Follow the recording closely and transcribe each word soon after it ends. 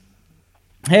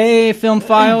Hey, Film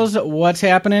Files, what's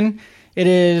happening? It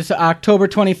is October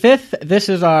 25th. This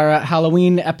is our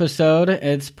Halloween episode.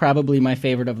 It's probably my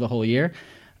favorite of the whole year.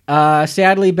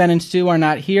 Sadly, Ben and Stu are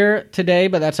not here today,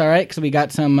 but that's all right because we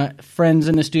got some friends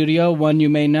in the studio. One you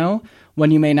may know,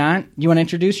 one you may not. You want to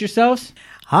introduce yourselves?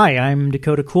 Hi, I'm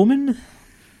Dakota Kuhlman.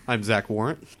 I'm Zack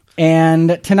Worrent.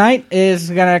 And tonight is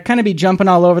going to kind of be jumping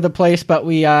all over the place, but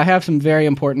we have some very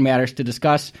important matters to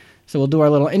discuss. So we'll do our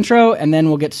little intro, and then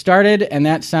we'll get started, and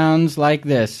that sounds like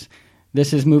this.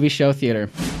 This is Movie Show Theater.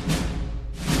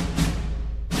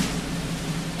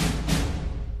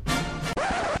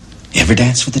 You ever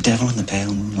dance with the devil in the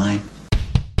pale moonlight?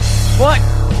 What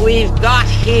we've got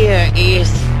here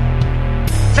is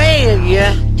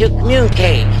failure to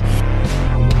communicate.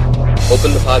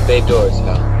 Open the pod bay doors,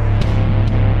 Hal.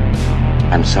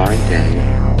 I'm sorry, Dave.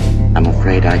 I'm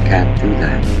afraid I can't do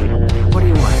that. What do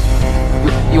you want?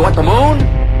 You want the moon?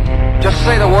 Just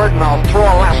say the word and I'll throw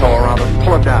a lasso around and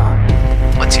pull him down.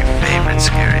 What's your favorite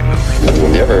scary movie? Have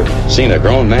you ever seen a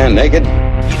grown man naked?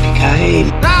 Yippee-ki-yay.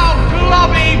 Thou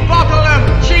globby bottle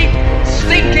of cheap,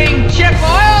 stinking chip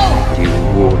oil! You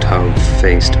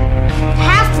warthog-faced.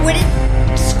 Half-witted,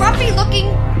 scruffy-looking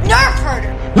nerf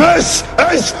herder. This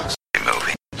is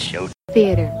Movie. Show.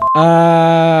 Theater.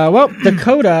 Well,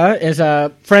 Dakota is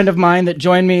a friend of mine that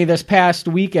joined me this past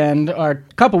weekend, or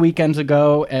a couple weekends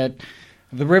ago, at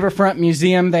the Riverfront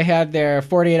Museum. They had their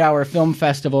 48-hour film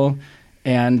festival,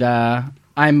 and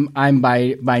I'm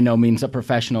by no means a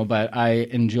professional, but I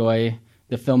enjoy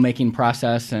the filmmaking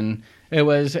process, and it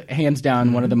was hands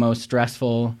down one of the most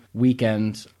stressful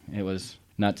weekends. It was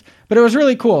nuts, but it was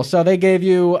really cool. So they gave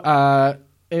you,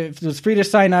 it was free to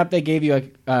sign up. They gave you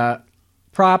a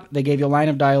prop, they gave you a line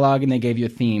of dialogue, and they gave you a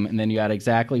theme, and then you had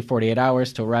exactly 48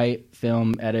 hours to write,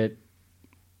 film, edit,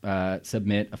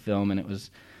 submit a film, and it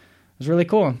was really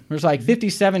cool. There was like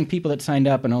 57 people that signed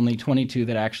up and only 22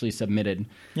 that actually submitted.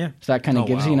 Yeah. So that kind of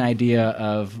gives you an idea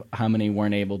of how many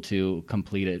weren't able to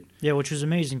complete it. Yeah, which was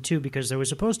amazing, too, because there was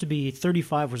supposed to be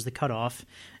 35 was the cutoff,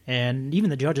 and even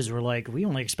the judges were like, we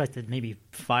only expected maybe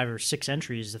 5 or 6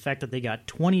 entries. The fact that they got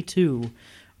 22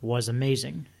 was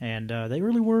amazing, and they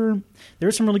really were. There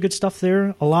was some really good stuff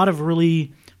there. A lot of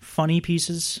really funny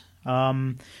pieces,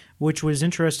 which was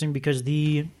interesting because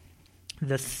the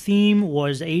theme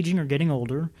was aging or getting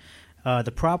older.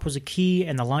 The prop was a key,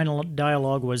 and the line of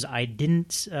dialogue was "I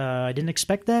didn't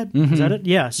expect that." Mm-hmm. Is that it?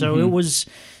 Yeah. So it was.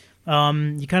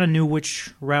 You kind of knew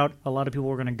which route a lot of people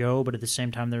were going to go, but at the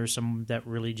same time, there were some that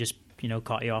really just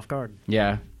caught you off guard.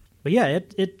 Yeah. But yeah,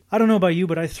 it. I don't know about you,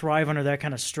 but I thrive under that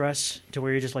kind of stress to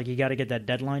where you're just like, you got to get that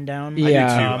deadline down.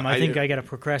 Yeah, I think I got a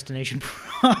procrastination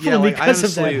problem. Yeah, like because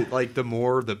honestly, of that. like the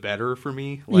more the better for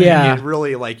me. Like, Yeah. it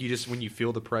really, like you just when you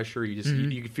feel the pressure, you just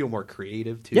you can feel more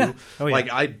creative too. Yeah. Oh, yeah.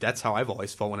 Like that's how I've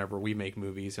always felt whenever we make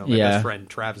movies. My best friend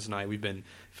Travis and I, we've been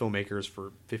filmmakers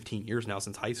for 15 years now,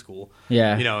 since high school.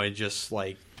 Yeah. And just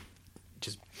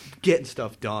getting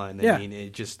stuff done. Yeah. I mean,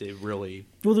 it really.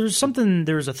 Well, there's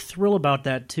a thrill about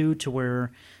that too, to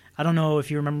where, I don't know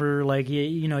if you remember, like,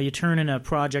 you turn in a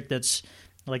project that's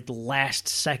like the last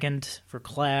second for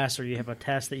class, or you have a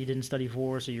test that you didn't study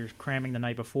for, so you're cramming the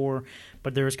night before,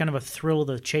 but there's kind of a thrill of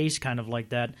the chase, kind of like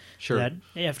that. Sure. That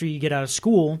after you get out of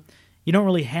school, you don't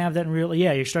really have that in real.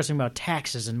 Yeah, you're stressing about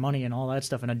taxes and money and all that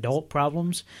stuff and adult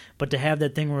problems. But to have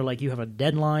that thing where like you have a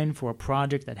deadline for a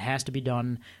project that has to be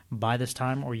done by this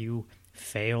time, or you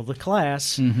fail the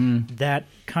class, that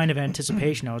kind of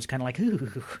anticipation, I was kind of like,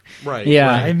 ooh, Right. Yeah.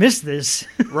 Right. I missed this.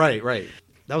 Right.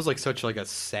 That was like such like a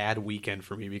sad weekend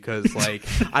for me because like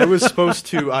I was supposed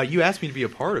to. You asked me to be a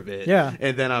part of it, Yeah.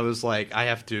 and then I was like, I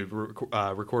have to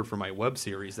record for my web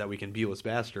series that we can Beavis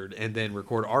Bastard, and then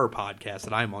record our podcast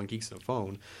that I'm on Geeks A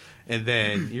Phone, and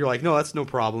then you're like, no, that's no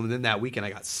problem. And then that weekend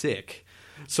I got sick.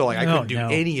 So like I couldn't do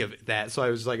any of that. So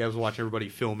I was watching everybody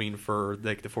filming for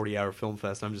like the 40-hour film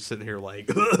fest. I'm just sitting here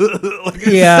like,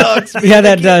 Yeah, sucks, man. yeah,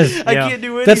 that does. I can't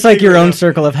do anything. That's like your right own now.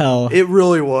 circle of hell. It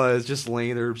really was just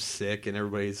laying there sick, and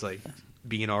everybody's like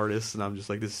being artists, and I'm just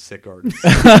like, this is sick artist.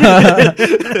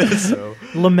 So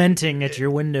Lamenting at your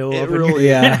window. it up in really,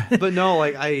 Yeah. But no,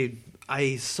 like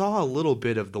I saw a little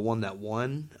bit of the one that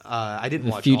won. I didn't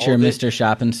The watch future all of it. Mr.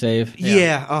 Shop and Save.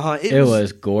 Yeah, It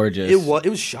was gorgeous. It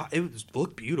was shot. It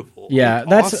looked beautiful. Yeah, It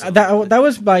was that's awesome. that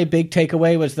was my big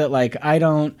takeaway, was that like I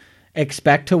don't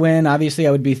expect to win. Obviously,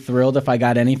 I would be thrilled if I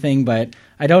got anything, but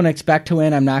I don't expect to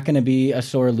win. I'm not going to be a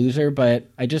sore loser, but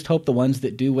I just hope the ones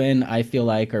that do win, I feel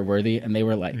like, are worthy. And they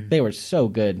were like, they were so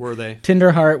good. Were they?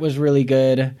 Tenderheart was really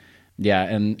good. Yeah,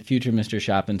 and Future Mr.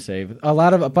 Shop and Save.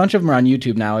 A bunch of them are on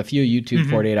YouTube now. If you YouTube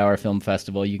 48-hour film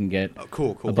festival, you can get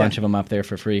Cool. a bunch of them up there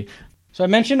for free. So I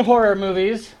mentioned horror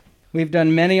movies. We've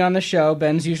done many on the show.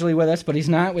 Ben's usually with us, but he's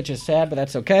not, which is sad, but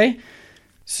that's okay.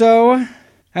 So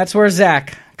that's where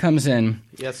Zach comes in.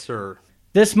 Yes, sir.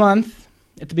 This month,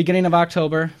 at the beginning of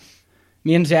October,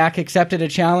 me and Zach accepted a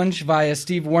challenge via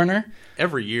Steve Warner.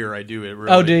 Every year I do it.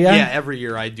 Really. Oh, do you? Yeah, every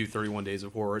year I do 31 Days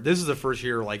of Horror. This is the first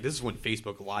year, this is when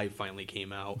Facebook Live finally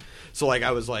came out. So,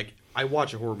 I was like, I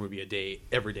watch a horror movie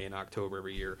every day in October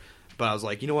every year. But I was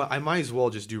like, you know what, I might as well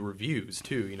just do reviews,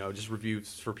 too. Just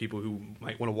reviews for people who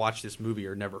might want to watch this movie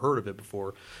or never heard of it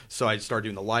before. So I started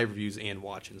doing the live reviews and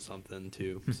watching something,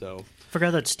 too. So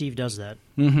Forgot that Steve does that.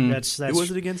 Mm-hmm. That's who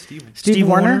was it again? Steve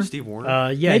Warner? Steve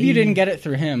Warner? Yeah, Maybe you didn't get it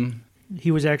through him.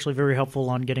 He was actually very helpful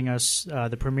on getting us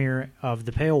the premiere of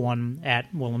the Pale one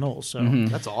at Will and Knowles. So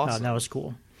That's awesome. that was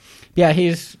cool. Yeah,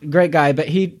 he's a great guy, but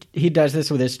he does this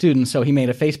with his students, so he made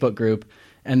a Facebook group,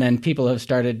 and then people have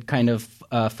started kind of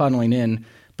funneling in.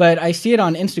 But I see it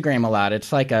on Instagram a lot.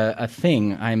 It's like a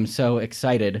thing. I'm so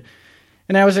excited.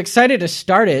 And I was excited to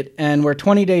start it, and we're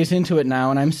 20 days into it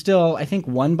now, and I'm still, I think,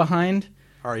 one behind.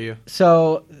 Are you?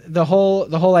 So the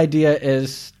whole idea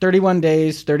is 31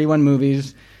 days, 31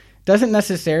 movies. Doesn't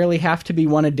necessarily have to be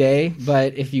one a day,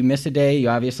 but if you miss a day, you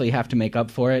obviously have to make up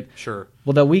for it. Sure.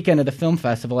 Well, the weekend of the film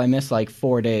festival, I missed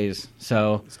 4 days.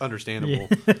 So it's understandable.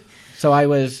 So I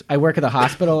work at the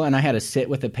hospital, and I had to sit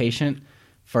with a patient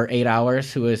for 8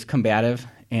 hours who was combative,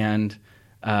 and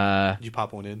did you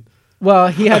pop one in? Well,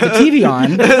 he had the TV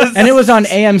on, and it was on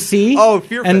AMC. Oh,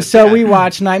 Fear and Fest, so yeah. we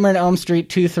watched Nightmare on Elm Street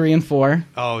 2, 3, and 4.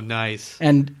 Oh, nice.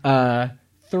 And 3,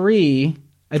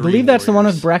 I Dream believe that's the one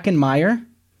Warriors. with Breckin Meyer.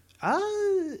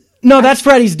 No, that's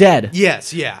Freddy's Dead.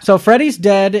 Yes, yeah. So Freddy's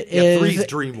Dead is... 3's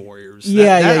Dream Warriors.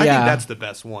 Yeah, I think yeah. that's the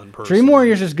best one, personally. Dream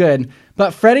Warriors is good,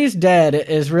 but Freddy's Dead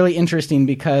is really interesting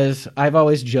because I've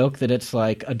always joked that it's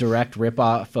like a direct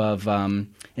ripoff of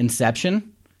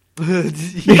Inception.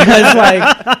 Because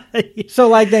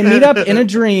they meet up in a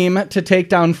dream to take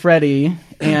down Freddy,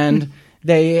 and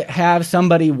they have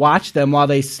somebody watch them while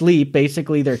they sleep,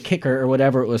 basically their kicker or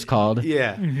whatever it was called.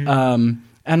 Yeah. And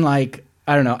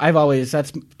I don't know,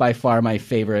 that's by far my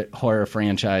favorite horror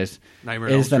franchise. Nightmare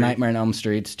on Elm the Street. Nightmare on Elm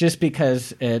Streets, just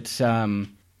because it's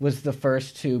was the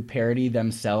first to parody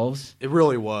themselves. It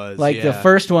really was. The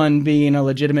first one being a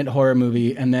legitimate horror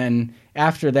movie, and then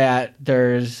after that,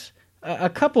 there's a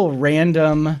couple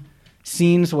random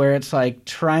scenes where it's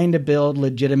trying to build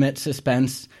legitimate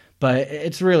suspense, but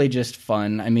it's really just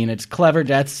fun. I mean, it's clever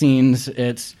death scenes.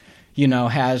 It's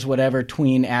has whatever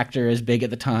tween actor is big at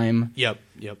the time. Yep.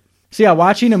 So yeah,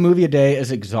 watching a movie a day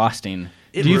is exhausting.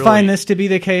 Do you find this to be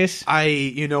the case?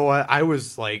 You know what? I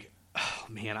was oh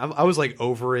man, I was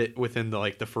over it within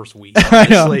the first week, I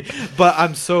know. honestly. But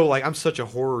I'm such a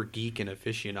horror geek and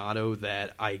aficionado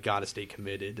that I gotta stay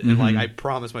committed. And I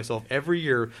promise myself every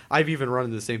year. I've even run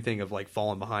into the same thing of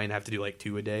falling behind. I have to do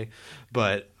 2 a day.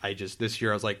 But this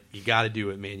year I was you gotta do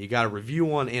it, man. You gotta review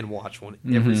one and watch one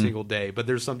every single day. But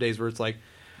there's some days where it's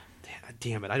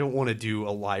damn it, I don't want to do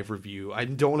a live review. I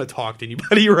don't want to talk to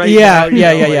anybody now.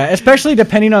 Yeah. Especially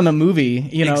depending on the movie.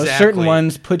 Exactly. Certain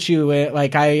ones put you in,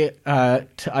 I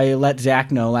let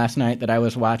Zach know last night that I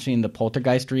was watching the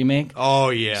Poltergeist remake. Oh,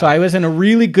 yeah. So I was in a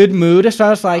really good mood. So I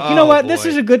was you know what? boy. This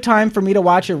is a good time for me to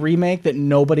watch a remake that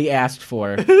nobody asked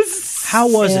for. How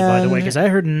was it, by the way? Because I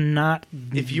heard not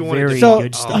If you wanted very to- So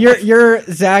good stuff. your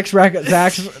Zach's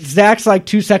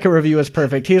 2-second review is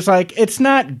perfect. He was it's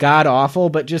not god awful,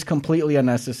 but just completely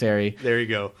unnecessary. There you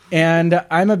go. And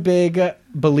I'm a big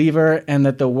believer in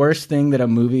that the worst thing that a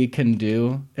movie can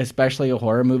do, especially a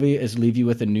horror movie, is leave you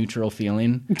with a neutral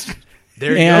feeling.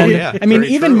 There you And go. Yeah. I mean,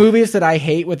 very even true. movies that I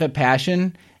hate with a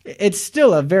passion, it's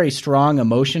still a very strong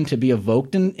emotion to be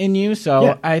evoked in you. So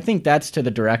Yeah. I think that's to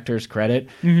the director's credit.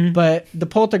 But the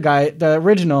Poltergeist, the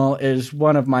original, is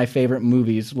one of my favorite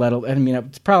movies.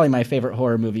 It's probably my favorite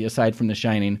horror movie aside from The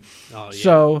Shining. Oh, yeah.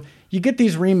 So you get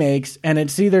these remakes, and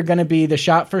it's either going to be the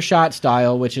shot-for-shot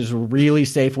style, which is a really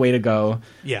safe way to go.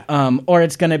 Yeah. Or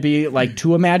it's going to be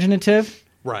too imaginative.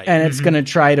 Right. And it's going to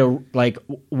try to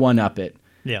one-up it.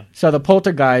 Yeah. So the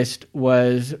Poltergeist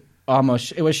was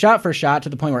shot for shot to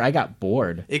the point where I got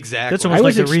bored. Exactly. That's almost I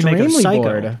was like the remake of extremely Psycho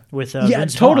bored. with Yeah,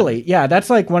 Vince totally. Vaughn. Yeah, that's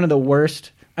one of the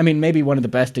worst. I mean, maybe one of the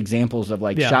best examples of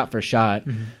Yeah. shot for shot.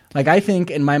 I think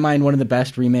in my mind one of the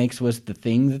best remakes was The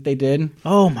Thing that they did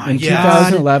Oh my in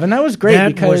god, 2011. That was great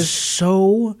that because was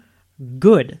so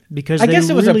good because I they guess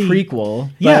it was really, a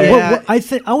prequel. Yeah,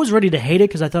 but- I was ready to hate it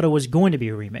because I thought it was going to be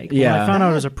a remake. When Yeah. I found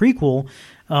out it was a prequel.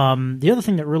 The other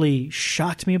thing that really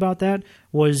shocked me about that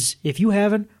was if you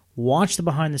haven't watched the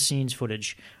behind the scenes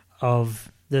footage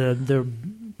of the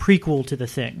prequel to The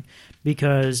Thing,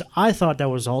 because I thought that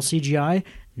was all CGI.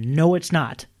 No, it's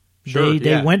not.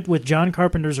 They went with John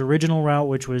Carpenter's original route,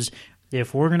 which was,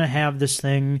 if we're going to have this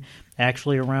thing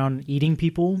actually around eating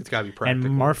people, it's got to be practical.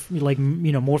 And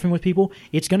morphing with people,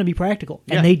 it's going to be practical.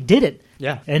 Yeah. And they did it.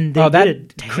 Yeah. And they that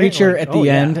did it. creature at the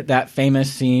end, that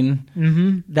famous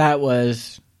scene, that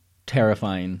was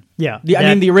terrifying. Yeah. I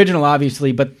mean, the original,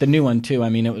 obviously, but the new one, too. I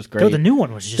mean, it was great. So the new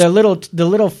one was just... The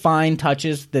little fine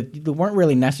touches that weren't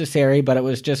really necessary, but it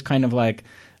was just kind of like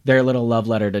their little love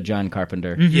letter to John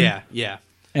Carpenter. Mm-hmm. Yeah.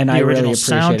 And the I original really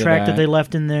appreciated soundtrack that they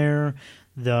left in there,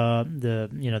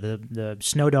 the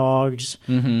Snow Dogs,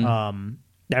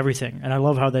 everything. And I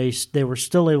love how they were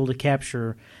still able to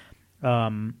capture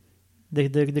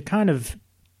the kind of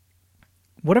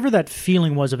whatever that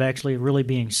feeling was of actually really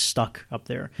being stuck up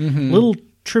there. Little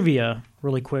trivia,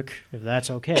 really quick, if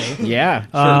that's okay. Yeah,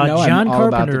 John I'm all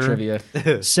about the Carpenter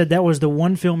trivia. said that was the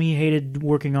one film he hated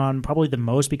working on probably the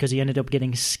most because he ended up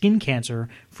getting skin cancer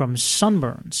from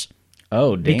sunburns.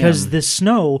 Oh, damn. Because the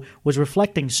snow was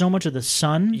reflecting so much of the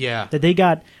sun that they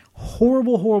got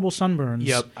horrible, horrible sunburns.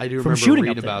 Yep, I do from remember shooting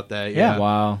reading up there. about that. Yeah.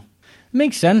 Wow.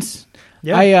 Makes sense.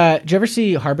 Yeah. Did you ever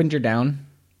see Harbinger Down?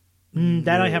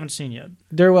 That I haven't seen yet.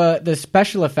 There was the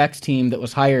special effects team that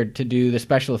was hired to do the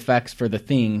special effects for The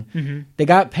Thing. They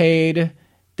got paid,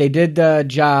 they did the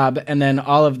job, and then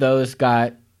all of those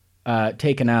got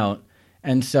taken out.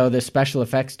 And so the special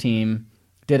effects team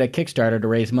did a Kickstarter to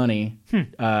raise money,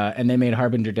 and they made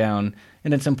Harbinger Down.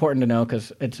 And it's important to know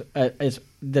because it's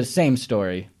the same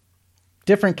story.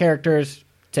 Different characters,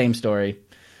 same story.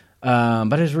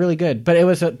 But it was really good. But it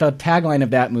was the tagline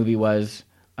of that movie was...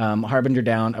 Harbinger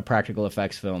Down, a practical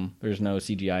effects film. There's no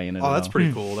CGI in it. Oh, that's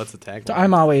pretty cool. That's the tagline.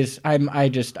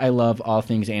 So I love all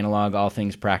things analog, all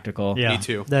things practical. Yeah, me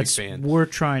too. That's Big fan. We're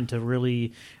trying to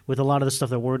really, with a lot of the stuff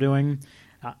that we're doing.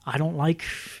 I don't like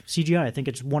CGI. I think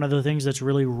it's one of the things that's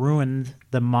really ruined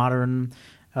the modern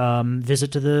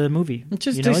visit to the movie. It's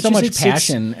just there's so much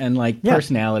passion and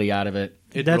personality out of it.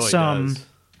 That's really does.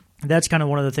 That's kind of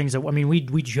one of the things that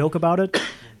we joke about it,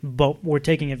 but we're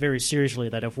taking it very seriously.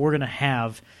 That if we're going to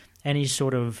have any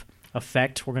sort of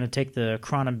effect, we're going to take the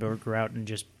Cronenberg route and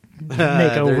just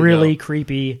make a really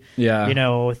creepy,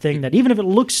 thing that even if it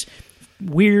looks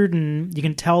weird and you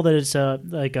can tell that it's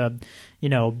kind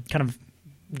of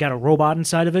got a robot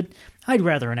inside of it. I'd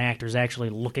rather an actor's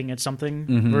actually looking at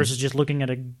something versus just looking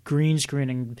at a green screen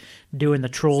and doing the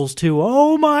Trolls 2.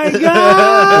 Oh my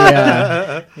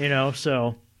god!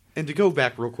 So. And to go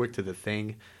back real quick to The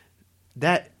Thing,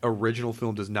 that original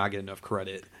film does not get enough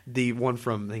credit. The one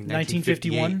from I think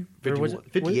 1951,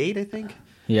 58, I think.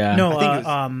 Yeah. No,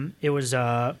 it was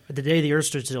The Day the Earth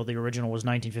Stood Still. The original was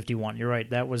 1951. You're right.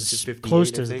 That was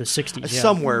close to the 60s.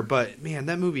 Somewhere, but man,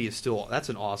 that movie is that's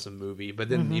an awesome movie. But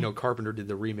then, Carpenter did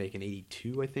the remake in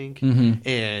 82, I think.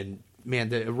 And man,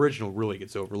 the original really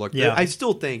gets overlooked. Yeah. I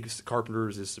still think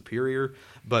Carpenter's is superior,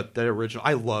 but the original,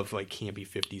 I love campy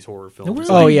 50s horror films.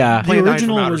 The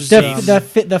original was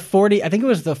the 40. I think it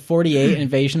was the 48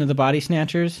 Invasion of the Body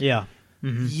Snatchers. Yeah.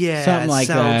 Yeah, something like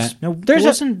that. No,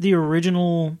 wasn't the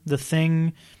original The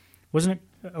Thing? Wasn't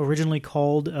it originally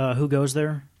called Who Goes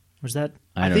There? Was that?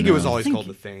 I think it was always called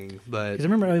The Thing, but because I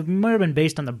remember it might have been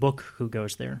based on the book Who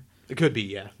Goes There. It could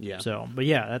be, yeah. So, but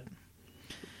yeah, that.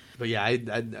 But yeah,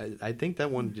 I think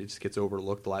that one just gets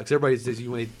overlooked a lot because everybody says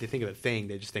when they think of The Thing,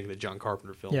 they just think of the John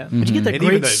Carpenter film. Yeah, but you get that and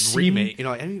great even the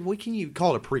remake. What can you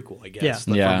call it? A prequel, I guess.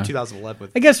 From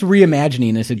 2011. I guess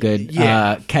reimagining is a good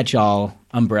catch-all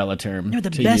umbrella term. The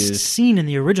best scene in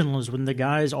the original is when the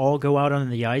guys all go out on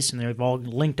the ice and they've all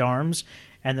linked arms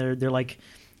and they're like,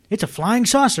 it's a flying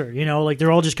saucer,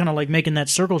 they're all just kind of making that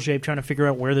circle shape trying to figure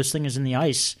out where this thing is in the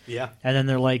ice. Yeah. And then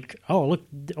they're like, oh, look,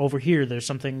 over here, there's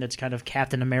something that's kind of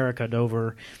Captain America'd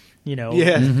over,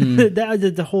 Yeah.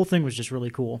 The whole thing was just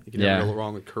really cool. You can never go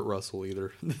wrong with Kurt Russell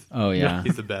either. Oh, yeah.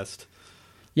 He's the best.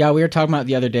 Yeah, we were talking about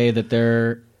the other day that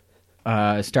they're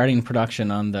starting production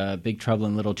on the Big Trouble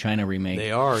in Little China remake.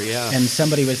 They are, yeah. And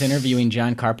somebody was interviewing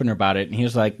John Carpenter about it, and he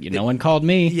was like, no one called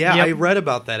me. Yeah, I read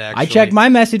about that, actually. I checked my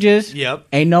messages. Yep.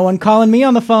 Ain't no one calling me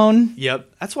on the phone.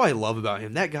 Yep. That's what I love about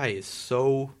him. That guy is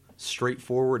so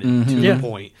straightforward and to the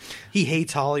point. He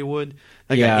hates Hollywood.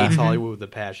 That guy hates Hollywood with a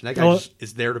passion. That guy just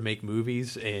is there to make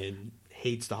movies and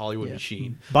hates the Hollywood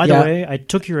machine. By the way, I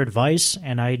took your advice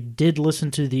and I did listen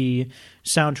to the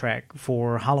soundtrack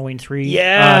for Halloween 3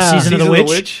 Season of the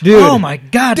Witch. Dude. Oh my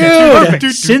god, that's perfect.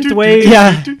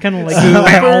 Synthwave, kind of like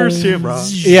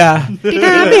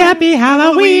happy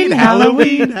Halloween.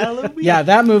 Yeah,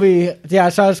 that movie. Yeah,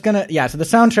 so I was gonna. Yeah, so the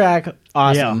soundtrack,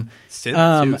 awesome.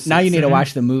 Now you need to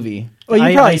watch the movie. Well,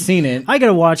 you've probably seen it. I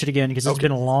gotta watch it again because it's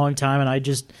been a long time, and I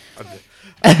just.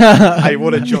 I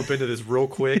want to jump into this real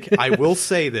quick. I will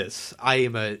say this: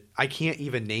 I can't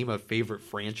even name a favorite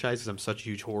franchise because I'm such a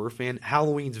huge horror fan.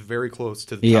 Halloween's very close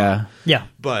to the top. Yeah.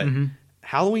 But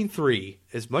Halloween 3,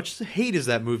 as much hate as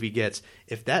that movie gets,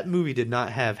 if that movie did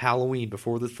not have Halloween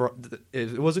before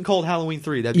it wasn't called Halloween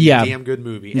 3, that'd be a damn good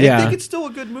movie. And I think it's still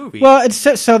a good movie. Well,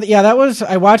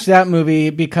 I watched that movie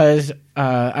because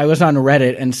I was on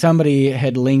Reddit and somebody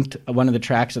had linked one of the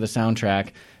tracks of the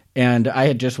soundtrack, and I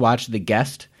had just watched The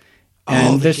Guest.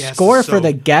 And the score for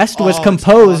The Guest was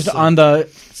composed on the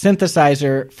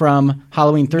synthesizer from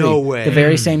Halloween 3. No way. The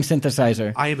very same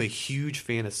synthesizer. I am a huge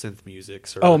fan of synth music,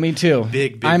 sir. Oh, me too.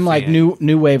 Big I'm fan. like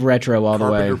new wave retro all the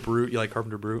way. Carpenter Brute. You like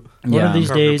Carpenter Brute? One of these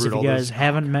Carpenter days, Brute, if you all guys those.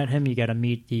 haven't met him, you got to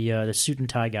meet the suit and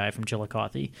tie guy from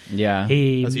Chillicothe. Yeah.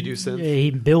 Does he do synth?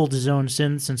 He builds his own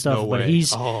synths and stuff, No but way.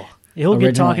 he'll get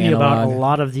Original talking about a analog.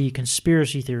 lot of the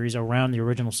conspiracy theories around the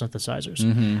original synthesizers,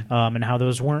 and how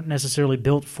those weren't necessarily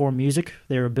built for music;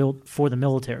 they were built for the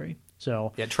military.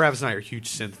 So Yeah, Travis and I are huge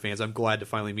synth fans. I'm glad to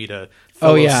finally meet a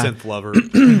fellow synth lover.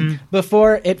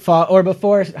 Before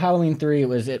Halloween 3, it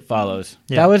was It Follows.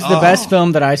 Yeah. That was the best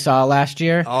film that I saw last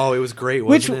year. Oh, it was great,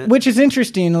 wasn't it? Which is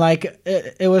interesting. Like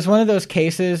it was one of those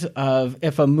cases of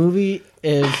if a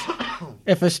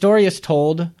story is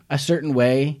told a certain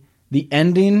way, the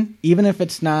ending, even if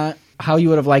it's not how you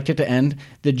would have liked it to end,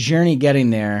 the journey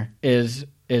getting there is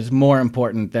more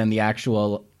important than the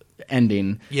actual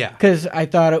ending. Yeah. Because I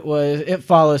thought It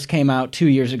Follows came out 2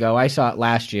 years ago. I saw it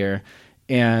last year,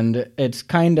 and it's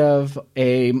kind of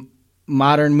a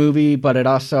modern movie, but it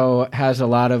also has a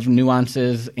lot of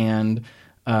nuances and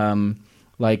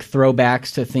like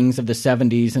throwbacks to things of the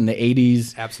 70s and the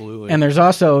 80s. Absolutely. And there's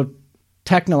also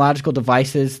technological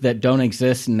devices that don't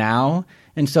exist now.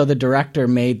 And so the director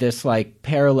made this like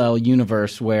parallel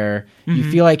universe where you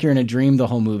feel like you're in a dream the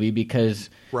whole movie because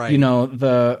Right. you know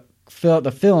the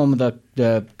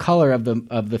color of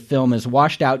the film is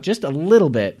washed out just a little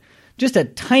bit, just a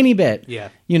tiny bit. Yeah.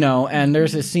 You know, and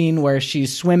there's a scene where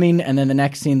she's swimming, and then the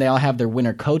next scene they all have their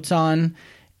winter coats on,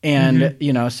 and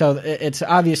you know, so it's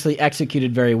obviously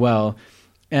executed very well.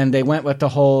 And they went with the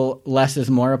whole less is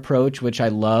more approach, which I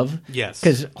love. Yes.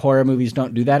 Because horror movies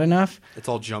don't do that enough. It's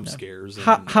all jump scares.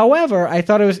 And... However, I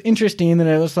thought it was interesting that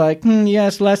it was like,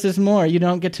 yes, less is more. You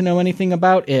don't get to know anything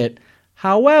about it.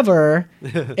 However,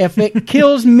 if it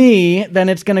kills me, then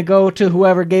it's going to go to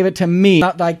whoever gave it to me.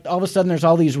 Not like all of a sudden there's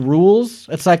all these rules.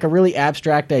 It's like a really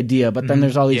abstract idea, but then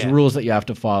there's all these rules that you have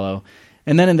to follow.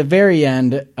 And then in the very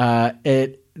end,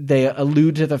 they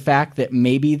allude to the fact that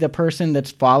maybe the person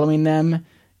that's following them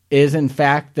is in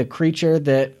fact the creature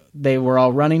that they were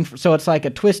all running for. So it's like a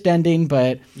twist ending,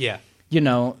 but you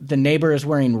know, the neighbor is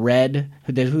wearing red,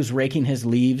 who's raking his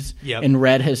leaves, and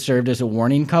red has served as a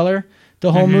warning color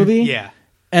the whole movie. Yeah.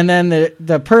 And then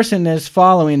the person is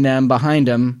following them behind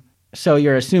them, so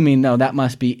you're assuming, no, that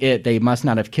must be it. They must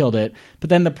not have killed it. But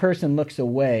then the person looks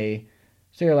away,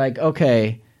 so you're like,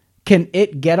 okay, can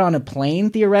it get on a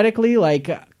plane theoretically? Like,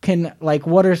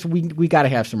 we got to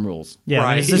have some rules. yeah,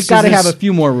 Right. We've got to have a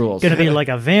few more rules. Going to be like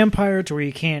a vampire to where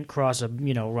you can't cross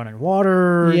running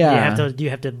water. Yeah.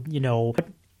 You have to what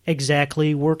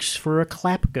exactly works for a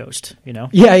clap ghost.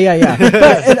 Yeah.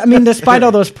 But despite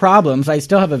all those problems, I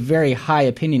still have a very high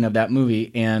opinion of that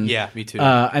movie. And me too.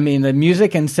 The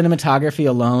music and cinematography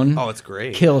alone, it's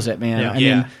great. kills it, man. Yeah. I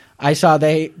mean, I saw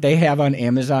they have on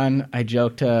Amazon. I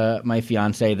joked to my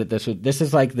fiance that this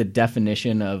is like the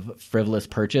definition of frivolous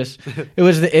purchase. It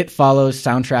was the It Follows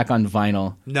soundtrack on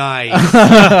vinyl. Nice.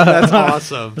 That's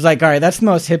awesome. I was like, all right, that's the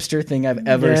most hipster thing I've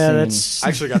ever seen. I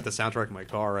actually got the soundtrack in my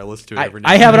car. I listen to it every night.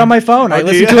 I have it on my phone. I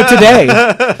listen to it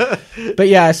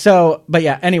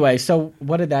today. Anyway, so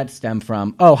what did that stem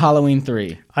from? Oh, Halloween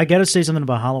 3. I got to say something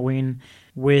about Halloween.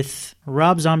 With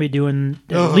Rob Zombie doing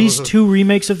at least 2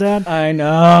 remakes of that. I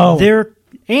know.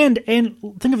 And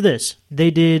think of this.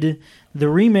 They did the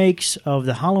remakes of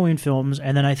the Halloween films,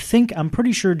 and then I'm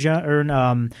pretty sure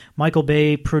Michael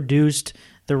Bay produced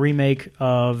the remake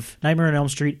of Nightmare on Elm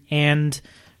Street and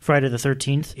Friday the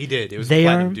 13th. He did. It was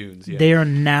Platinum Dunes. Yeah. They are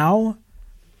now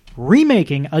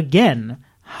remaking again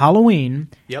Halloween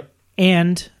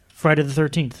and Friday the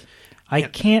 13th. I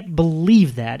can't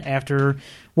believe that after...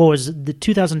 What was it, the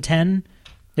 2010?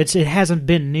 It hasn't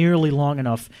been nearly long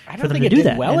enough for them to do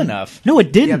that. Well enough. No,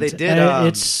 it didn't. Yeah, they did.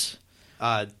 It's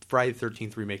Friday the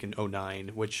 13th remake in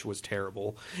 2009, which was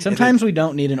terrible. Sometimes we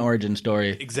don't need an origin story.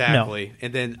 Exactly. No.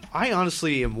 And then I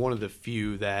honestly am one of the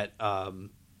few that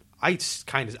I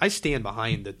stand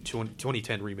behind the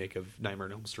 2010 remake of Nightmare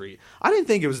on Elm Street. I didn't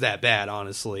think it was that bad,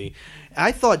 honestly.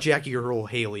 I thought Jackie Earle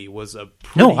Haley was a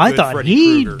pretty I good thought Freddy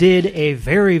he Krueger. did a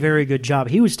very, very good job.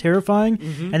 He was terrifying,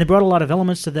 and they brought a lot of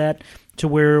elements to that, to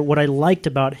where what I liked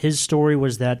about his story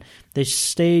was that they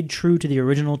stayed true to the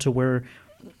original, to where,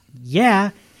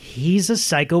 he's a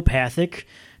psychopathic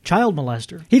child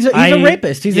molester. He's a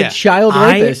rapist. He's a child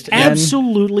rapist. I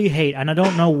absolutely hate, and I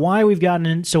don't know why we've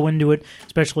gotten so into it,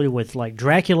 especially with like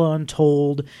Dracula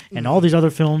Untold and all these other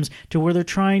films, to where they're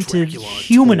trying to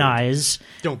humanize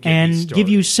and give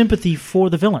you sympathy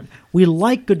for the villain. We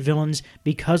like good villains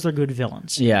because they're good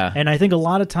villains. Yeah. And I think a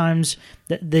lot of times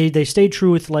they stay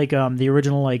true with like the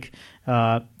original like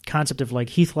concept of like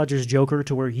Heath Ledger's Joker,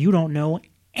 to where you don't know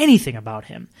anything about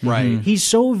him. Right. He's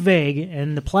so vague,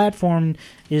 and the platform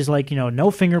is like,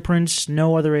 no fingerprints,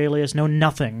 no other alias, no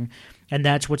nothing. And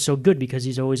that's what's so good, because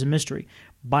he's always a mystery.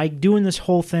 By doing this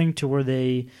whole thing to where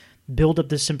they build up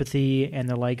this sympathy, and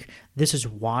they're like, this is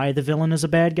why the villain is a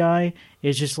bad guy,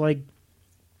 it's just like,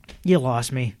 you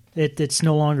lost me. It's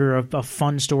no longer a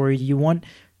fun story. You want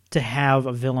to have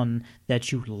a villain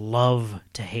that you love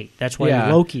to hate. That's why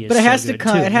Loki is but it has so to good,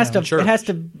 come. too. It has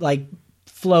to like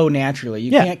flow naturally.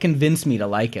 You can't convince me to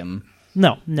like him.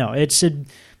 No, it'd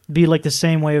be like the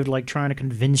same way of like trying to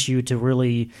convince you to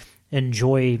really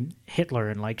enjoy Hitler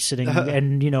and like sitting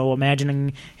and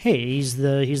imagining, hey, he's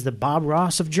the Bob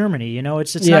Ross of Germany.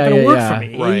 It's not going to work for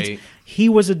me. Right. He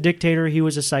was a dictator. He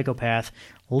was a psychopath.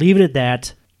 Leave it at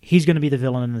that. He's going to be the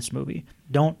villain in this movie.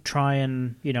 Don't try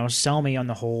and sell me on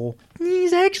the whole.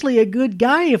 He's actually a good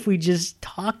guy if we just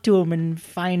talk to him and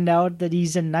find out that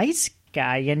he's a nice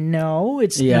guy. It's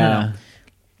no.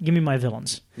 Give me my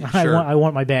villains. Sure. I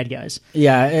want my bad guys.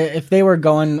 Yeah, if they were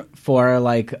going for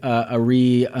like a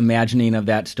reimagining of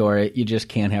that story, you just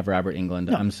can't have Robert Englund.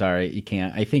 No. I'm sorry, you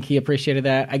can't. I think he appreciated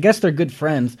that. I guess they're good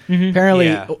friends. Mm-hmm.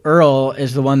 Apparently, Earl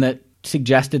is the one that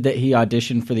suggested that he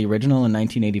auditioned for the original in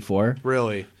 1984.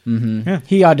 Really? Mm-hmm. Yeah.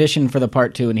 He auditioned for the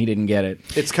part 2 and he didn't get it.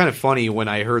 It's kind of funny when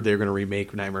I heard they were going to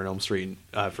remake Nightmare on Elm Street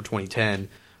for 2010.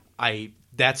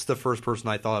 That's the first person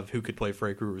I thought of who could play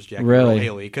Freddy Krueger was Jackie Earle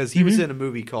Haley, because he was in a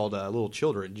movie called Little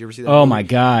Children. Did you ever see that? Oh movie? My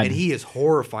god! And he is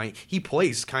horrifying. He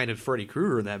plays kind of Freddy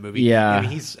Krueger in that movie. Yeah, I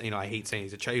mean, he's I hate saying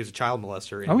he was a child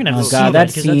molester. I'm gonna have to see that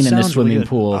scene in the swimming really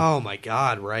pool. Oh my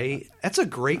god! Right? That's a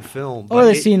great film. Or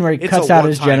the scene where he cuts out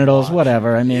his genitals. Watch.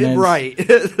 Whatever. I mean, right?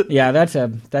 Yeah, that's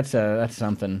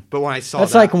something. But when I saw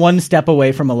that's like one step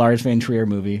away from a Lars von Trier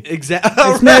movie. Exactly.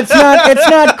 It's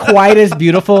not quite as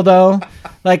beautiful though.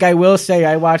 Like, I will say,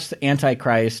 I watched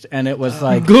Antichrist, and it was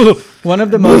like one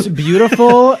of the most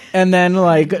beautiful, and then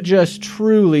like just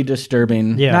truly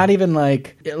disturbing. Yeah. Not even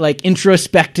like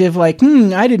introspective. Like,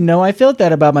 I didn't know I felt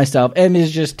that about myself, and it's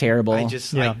just terrible.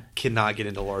 I cannot get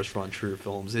into Lars von Trier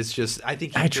films. It's just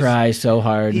I try so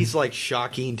hard. He's like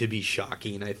shocking to be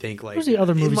shocking. I think like what was the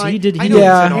other movies he did? He did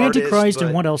Antichrist,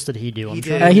 and what else did he do? He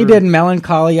did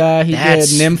Melancholia. He did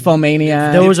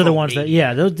Nymphomania. Those are the ones that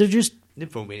they're just.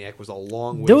 Nymphomaniac was a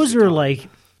long way. Those are like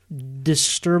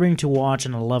disturbing to watch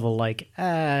on a level like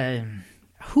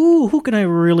who can I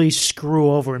really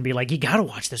screw over and be like, you gotta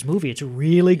watch this movie, it's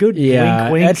really good.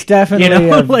 Yeah, wink, wink. it's definitely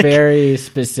a very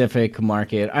specific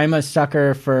market. I'm a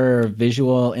sucker for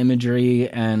visual imagery,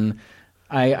 and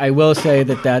I will say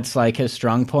that's like his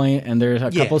strong point, and there's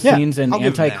a couple scenes in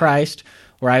Antichrist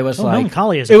where I was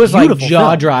it was like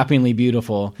jaw-droppingly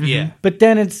beautiful. Yeah. But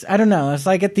then I don't know, it's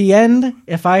like at the end,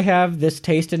 if I have this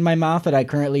taste in my mouth that I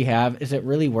currently have, is it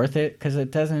really worth it? Because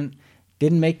it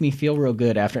didn't make me feel real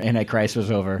good after Antichrist was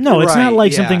over. No, it's not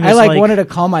like something that's I wanted to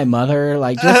call my mother,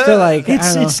 like just to like.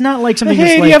 It's not like something.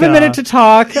 Hey, do you have a minute to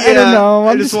talk? I don't know.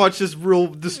 I just watched this real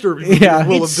disturbing movie with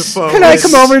Willem Dafoe. Can I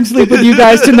come over and sleep with you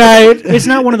guys tonight? It's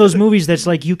not one of those movies that's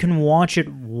like you can watch it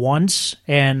once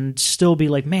and still be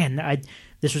like, man,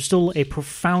 this was still a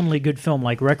profoundly good film.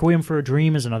 Like Requiem for a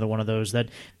Dream is another one of those that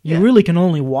you really can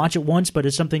only watch it once, but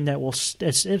it's something that will,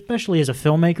 especially as a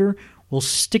filmmaker, will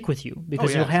stick with you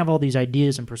because you'll have all these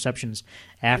ideas and perceptions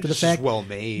after the fact. It's well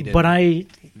made. But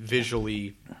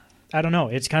visually, I don't know.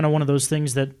 It's kind of one of those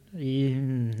things that,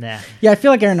 nah. Yeah, I feel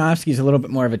like Aronofsky's a little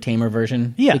bit more of a tamer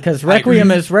version. Yeah, because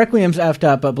Requiem's effed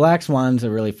up, but Black Swan's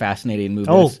a really fascinating movie.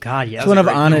 Oh God, yeah, it's one of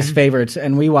Anna's favorites,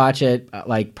 and we watch it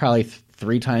like probably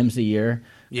 3 times a year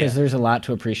because there's a lot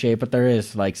to appreciate. But there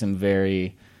is like some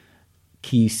very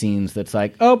key scenes that's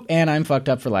like, oh, and I'm fucked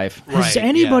up for life. Has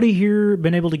anybody here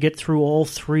been able to get through all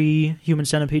 3 Human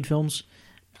Centipede films?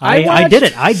 I did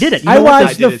it. You I know what?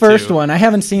 watched the first one. I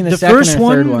haven't seen the second first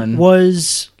or third one.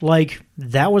 Was like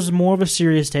that was more of a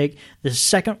serious take. The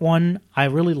second one, I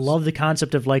really love the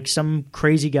concept of like some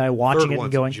crazy guy watching it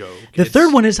and going. The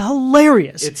third one is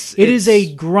hilarious. It is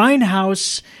a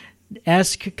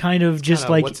Grindhouse-esque kind of just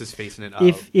like what's his face in it?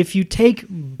 If you take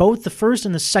both the first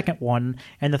and the second one,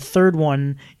 and the third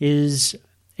one is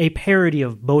a parody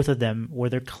of both of them, where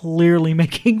they're clearly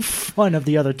making fun of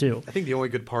the other two. I think the only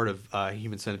good part of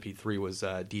Human Centipede 3 was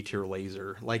D-Tier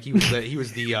Laser. Like he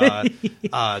was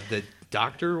the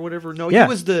doctor or whatever. No, he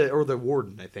was the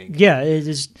warden. I think. Yeah, it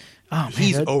is. Oh, man,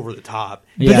 he's over the top.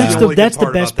 But that's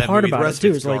the best part about it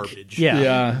too. Is like,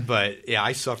 But yeah,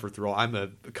 I suffer through. I'm a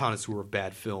connoisseur of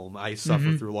bad film. I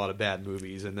suffer through a lot of bad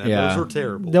movies, and those are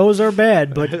terrible. Those are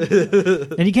bad, but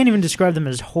and you can't even describe them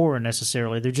as horror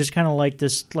necessarily. They're just kind of like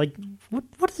this. Like what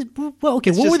were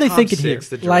they thinking here?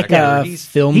 Like a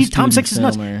film. He's Tom Six is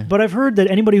nuts. But I've heard that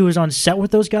anybody who was on set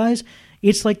with those guys,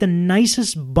 it's like the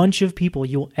nicest bunch of people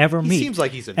you'll ever meet. He seems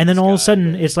like he's a and then nice all guy, of a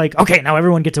sudden it's like, okay, now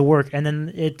everyone get to work, and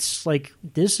then it's like,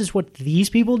 this is what these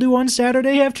people do on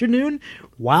Saturday afternoon?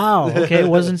 Wow. Okay,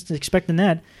 wasn't expecting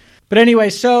that. But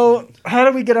anyway, so how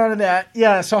do we get onto that?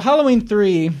 Yeah, so Halloween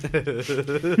 3.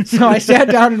 So I sat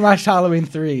down and watched Halloween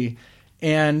 3,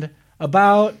 and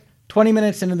about 20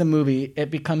 minutes into the movie,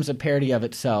 it becomes a parody of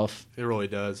itself. It really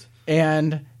does.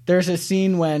 And there's a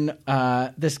scene when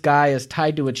this guy is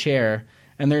tied to a chair,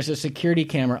 and there's a security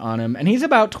camera on him, and he's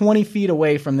about 20 feet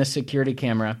away from this security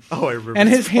camera. Oh, I remember. And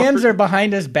his hands are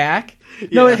behind his back.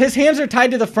 No, his hands are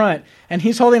tied to the front, and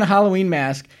he's holding a Halloween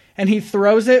mask, and he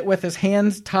throws it with his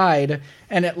hands tied,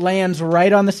 and it lands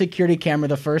right on the security camera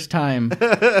the first time.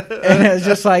 And it's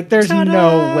just like, there's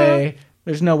no way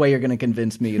you're going to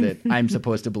convince me that I'm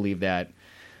supposed to believe that.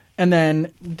 And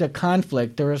then the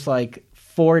conflict, there was like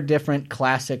 4 different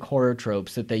classic horror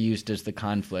tropes that they used as the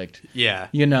conflict. Yeah.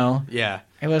 You know? Yeah.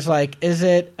 It was like, is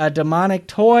it a demonic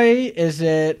toy?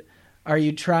 Are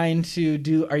you trying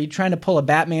to pull a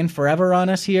Batman Forever on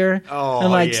us here?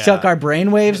 Oh, and suck our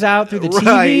brainwaves out through the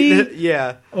TV? Right.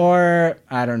 Yeah. Or,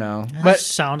 I don't know. That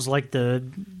sounds like the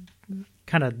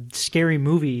kind of scary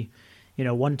movie,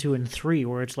 1, 2, and 3,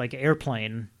 where it's like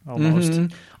Airplane almost.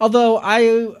 Mm-hmm. Although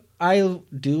I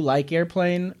do like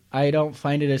Airplane. I don't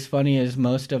find it as funny as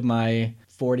most of my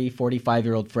 40,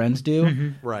 45-year-old friends do.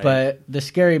 Mm-hmm. Right. But the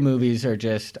scary movies are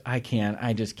just, I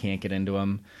just can't get into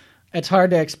them. It's hard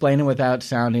to explain it without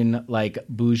sounding like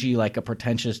bougie, like a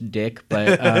pretentious dick,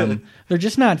 but they're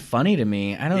just not funny to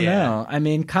me. I don't know. I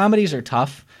mean, comedies are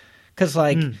tough because,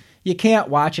 you can't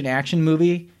watch an action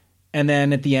movie and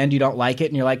then at the end you don't like it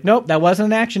and you're like, nope, that wasn't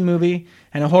an action movie.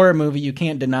 And a horror movie, you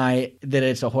can't deny that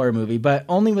it's a horror movie. But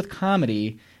only with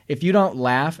comedy, if you don't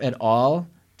laugh at all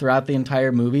throughout the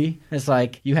entire movie, it's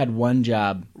like you had one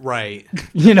job. Right.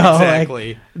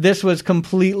 Exactly. This was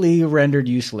completely rendered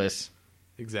useless.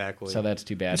 Exactly. So that's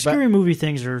too bad. The scary movie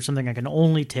things are something I can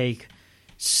only take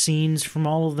scenes from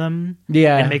all of them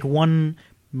and make one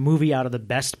movie out of the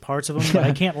best parts of them. But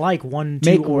I can't like 1, 2,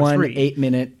 make or 3. Make 1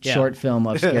 8-minute short film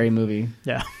of Scary Movie.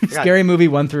 Yeah. Scary Movie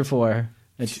 1 through 4.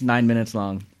 It's 9 minutes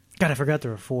long. God, I forgot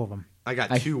there were 4 of them. I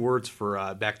got 2 words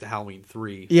for Back to Halloween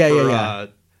 3.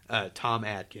 Tom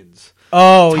Atkins.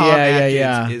 Oh, Tom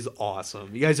Atkins is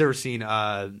awesome. You guys ever seen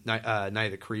Night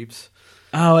of the Creeps?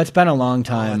 Oh, it's been a long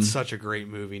time. It's such a great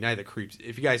movie. Night of the Creeps.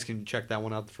 If you guys can check that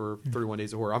one out for 31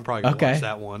 Days of Horror, I'm probably going to watch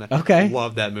that one. Okay. I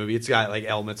love that movie. It's got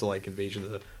elements of Invasion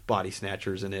of the Body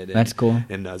Snatchers in it. And, that's cool.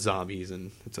 And zombies,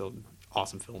 and it's an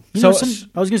awesome film. I was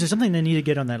going to say, something they need to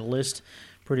get on that list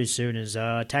pretty soon is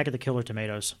Attack of the Killer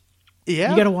Tomatoes.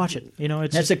 Yeah. You got to watch it.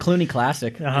 That's a Clooney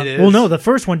classic. It is. Well, no, the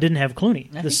first one didn't have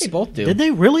Clooney. I think they both do. Did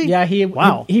they really? Yeah, he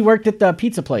worked at the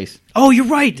pizza place. Oh, you're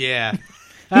right. Yeah.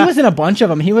 He was in a bunch of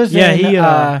them. He was in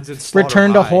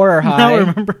Return to Horror High. Now I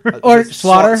remember. Or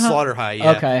Slaughter High? Slaughter High,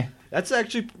 yeah. Okay. That's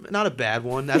actually not a bad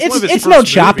one. That's it's one of his it's first no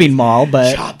Chopping movies. Mall,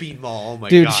 but... Chopping Mall, oh my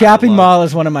dude, God. Chopping Mall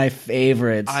is one of my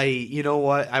favorites. You know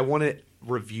what? I want to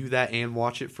review that and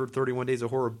watch it for 31 Days of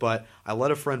Horror, but I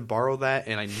let a friend borrow that,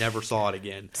 and I never saw it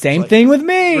again. Same thing with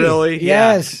me. Really?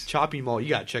 Yes. Yeah. Chopping Mall. You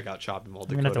got to check out Chopping Mall,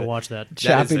 Dakota. I'm going to have to watch that.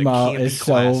 Chopping Mall is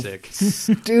classic.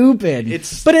 So stupid.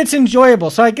 But it's enjoyable.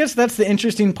 So I guess that's the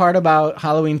interesting part about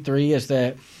Halloween 3 is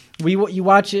that you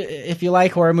watch it, if you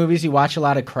like horror movies, you watch a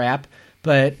lot of crap,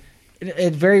 but...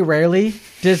 It very rarely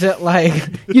does it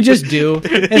you just do,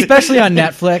 especially on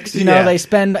Netflix. You know, they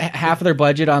spend half of their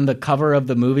budget on the cover of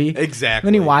the movie. Exactly.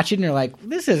 Then you watch it and you're like,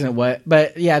 this isn't what.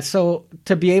 But yeah, so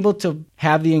to be able to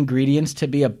have the ingredients to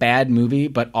be a bad movie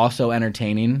but also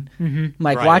entertaining,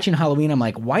 watching Halloween, I'm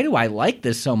like, why do I like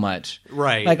this so much?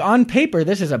 Right. On paper,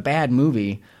 this is a bad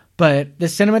movie. But the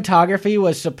cinematography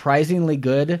was surprisingly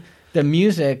good. The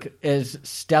music is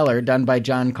stellar, done by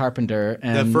John Carpenter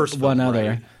and The first one film, other.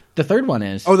 right? The third one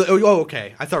is.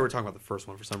 Okay. I thought we were talking about the first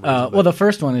one for some reason. Well, the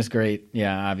first one is great.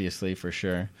 Yeah, obviously, for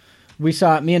sure. We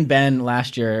saw, me and Ben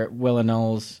last year, Willa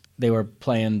Knowles, they were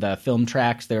playing the film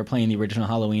tracks. They were playing the original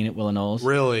Halloween at Willa Knowles.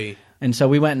 Really? And so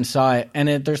we went and saw it.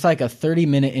 And there's like a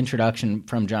 30-minute introduction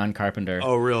from John Carpenter.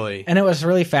 Oh, really? And it was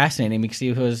really fascinating because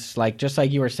he was like, just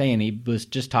like you were saying, he was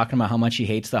just talking about how much he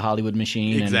hates the Hollywood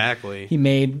machine. Exactly. And he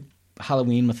made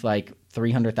Halloween with like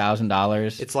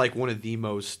 $300,000. It's like one of the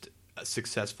most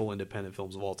successful independent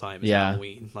films of all time is Yeah.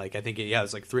 Halloween. Like, I think it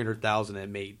was like $300,000 and it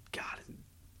made, God, a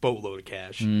boatload of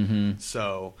cash. Mm-hmm.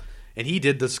 So, and he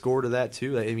did the score to that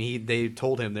too. I mean, they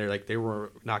told him they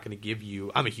were not going to give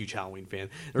you. I'm a huge Halloween fan.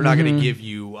 They're not going to give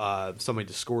you somebody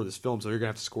to score this film, so you're going to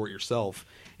have to score it yourself.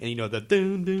 And you know the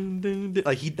dun dun dun, dun,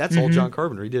 like that's all John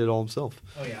Carpenter. He did it all himself.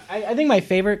 Oh yeah, I think my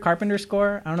favorite Carpenter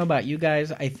score. I don't know about you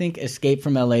guys. I think Escape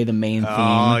from L.A. the main theme.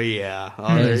 Oh yeah,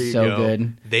 there is you so go.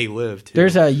 good. They Live too.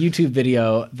 There's a YouTube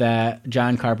video that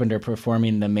John Carpenter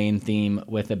performing the main theme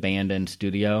with a band in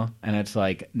studio, and it's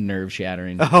like nerve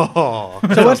shattering. Oh,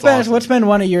 So what's been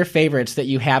one of your favorites that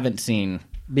you haven't seen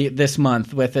this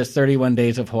month with this 31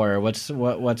 Days of Horror? What's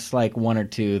like one or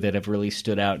two that have really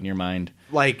stood out in your mind?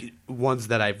 Like ones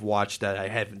that I've watched that I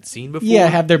haven't seen before. Yeah,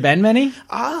 have there been many?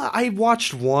 I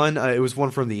watched one. It was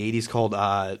one from the 80s called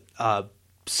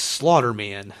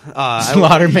Slaughterman.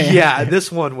 Slaughterman. Yeah,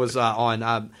 this one was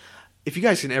on. If you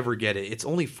guys can ever get it, it's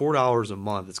only $4 a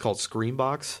month. It's called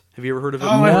Screambox. Have you ever heard of it? Oh,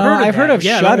 I've heard of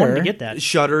yeah, Shudder. I wanted to get that.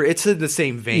 Shudder. It's in the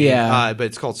same vein, Yeah. but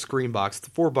it's called Screambox. It's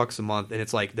 $4 a month, and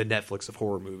it's like the Netflix of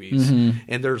horror movies.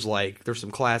 And there's some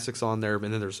classics on there,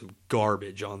 and then there's some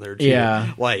garbage on there too.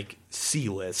 Yeah. Like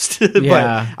C-list.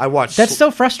 Yeah. But I watched. That's so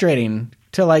frustrating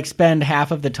to like spend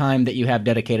half of the time that you have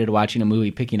dedicated to watching a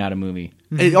movie picking out a movie.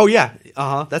 Oh yeah,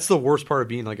 that's the worst part of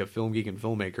being like a film geek and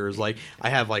filmmaker is like I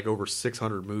have like over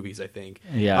 600 movies. I think.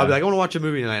 Yeah. I'll be like, I want to watch a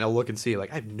movie tonight. I'll look and see.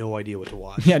 Like I have no idea what to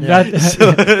watch. Yeah,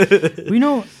 We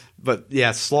know. But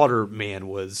yeah, Slaughter Man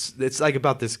it's like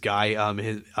about this guy,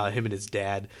 him and his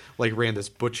dad like ran this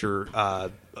butcher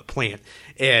plant,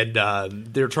 and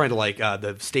they're trying to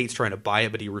the state's trying to buy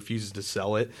it, but he refuses to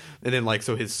sell it, and then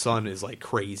so his son is like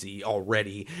crazy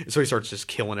already, so he starts just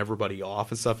killing everybody off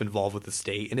and stuff involved with the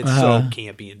state, and it's so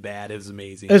campy and bad. It was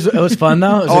amazing. It was fun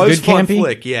though. It was it a was good fun campy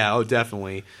flick. Yeah,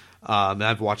 definitely. And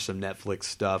I've watched some Netflix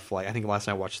stuff. Like I think last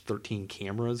night I watched 13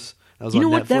 Cameras. That was You on know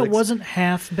what? Netflix. That wasn't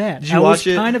half bad. Did you I watch was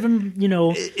it? kind of,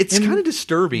 It's kind of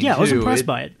disturbing. Yeah, I was too. impressed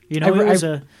by it. You know, I- it was I-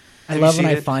 a. I Have love you when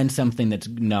seen I it? find something that's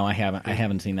no, I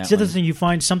haven't seen that It's the other one. thing, you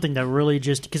find something that really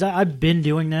just because I've been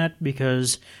doing that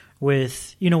because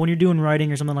with when you're doing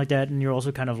writing or something like that, and you're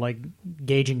also kind of like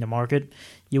gauging the market,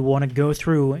 you want to go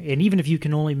through, and even if you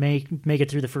can only make it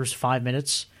through the first 5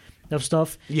 minutes of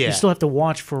stuff, Yeah. you still have to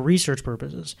watch for research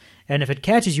purposes. And if it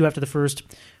catches you after the first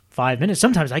 5 minutes,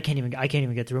 sometimes I can't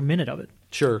even get through a minute of it.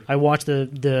 Sure. I watch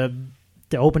the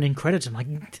opening credits. I'm like,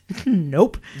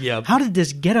 nope. Yep. How did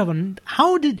this get up? And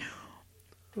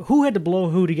who had to blow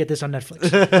who to get this on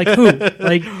Netflix? Like who?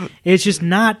 Like it's just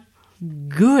not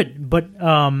good. But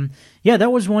yeah,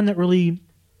 that was one that really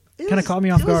kind of caught me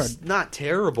off guard. Was not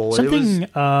terrible. Something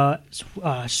It was,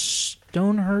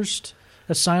 Stonehurst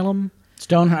Asylum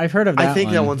I've heard of that. I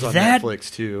think that one. one's on That-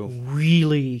 Netflix too.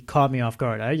 really caught me off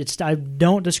guard. I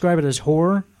don't describe it as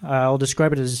horror. I'll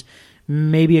describe it as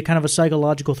maybe a kind of a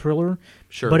psychological thriller.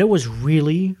 Sure. But it was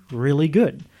really, really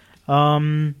good.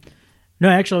 No,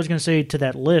 actually, I was going to say to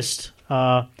that list,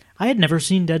 I had never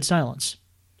seen Dead Silence.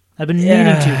 I've been meaning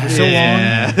to for so long.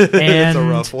 It's And a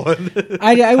rough one.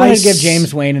 I want to give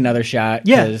James Wayne another shot.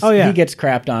 Yeah. 'cause Oh, yeah. he gets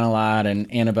crapped on a lot,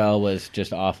 and Annabelle was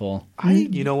just awful.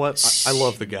 You know what? I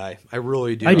love the guy. I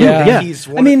really do. I do, yeah. He's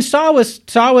I mean, Saw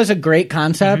was a great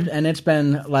concept, and it's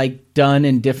been like done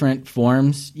in different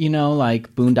forms.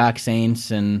 Like Boondock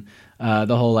Saints and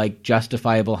the whole like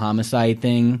justifiable homicide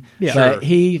thing. Yeah. But Sure.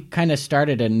 he kind of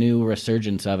started a new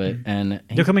resurgence of it, and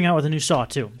they're coming out with a new Saw,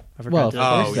 too. I forgot Well, to- of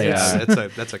Oh course they yeah, are.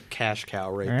 that's a cash cow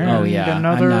right And there. Oh, yeah.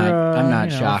 another, I'm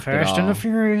not shocked at Fast and all. the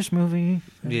Furious movie.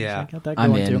 Yeah. I got that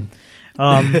I'm going, in. too. No,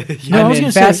 I I'm was in.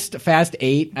 going to say, Fast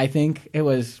 8, I think it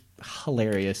was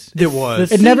hilarious. It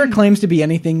was. It never claims to be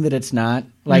anything that it's not.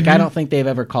 Like I don't think they've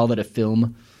ever called it a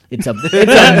film. It's a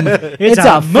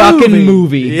a fucking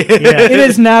movie. Yeah. It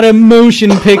is not a motion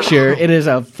picture. It is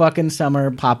a fucking summer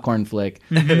popcorn flick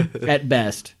at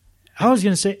best. I was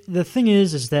going to say, the thing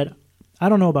is that I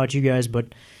don't know about you guys,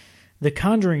 but The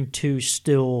Conjuring 2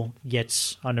 still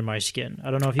gets under my skin.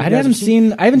 I don't know if you guys I have seen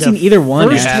haven't seen either one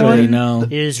first actually. one No.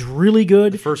 is really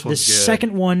good. The first one's good.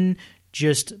 second one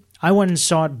just I went and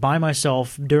saw it by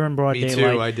myself during broad Me too,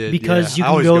 daylight I did, because yeah. you I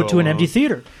can always go go to an alone. empty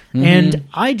theater, and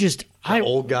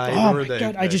old guy, Oh remember my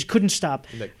god! I that- just couldn't stop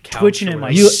the couch twitching or in my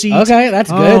whatever. seat. Okay,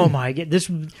 that's Oh good. my god!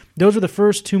 Those were the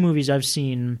first 2 movies I've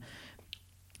seen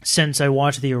since I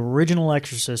watched the original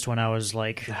Exorcist when I was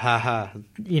like, Haha.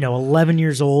 11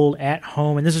 years old at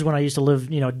home, and this is when I used to live,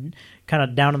 kind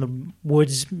of down in the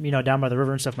woods, down by the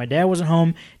river and stuff. My dad wasn't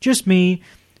home, just me.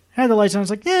 Had the lights on. I was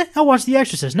like, I'll watch The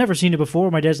Exorcist. Never seen it before.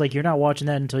 My dad's like, you're not watching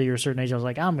that until you're a certain age. I was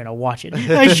like, I'm going to watch it.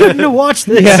 I shouldn't have watched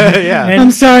this. Yeah. And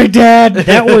I'm sorry, Dad.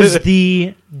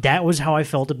 that was how I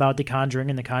felt about The Conjuring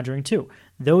and The Conjuring 2.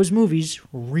 Those movies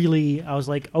really, I was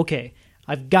like, okay,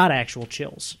 I've got actual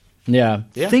chills. Yeah.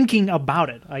 Thinking about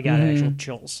it, I got actual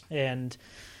chills. And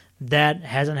that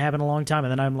hasn't happened in a long time.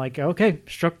 And then I'm like, okay,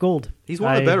 struck gold. He's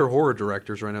one of the better horror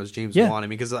directors right now, is James Wan. I mean,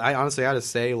 because I honestly had to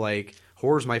say, like,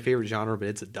 horror's my favorite genre, but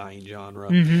it's a dying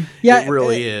genre. Yeah, it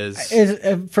really is.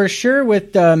 For sure,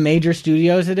 with the major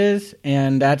studios, it is,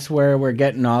 and that's where we're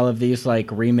getting all of these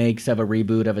like remakes of a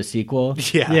reboot of a sequel.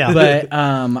 Yeah. But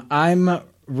I'm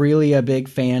really a big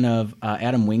fan of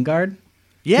Adam Wingard.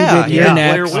 Yeah, Who did You're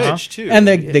Blair Next. Witch too, and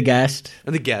the Guest.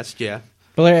 and the Guest. Yeah,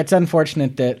 Blair. It's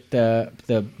unfortunate that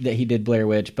that he did Blair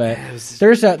Witch, but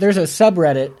there's a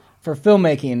subreddit for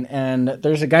filmmaking, and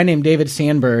there's a guy named David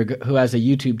Sandberg who has a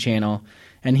YouTube channel,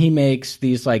 and he makes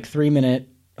these like 3-minute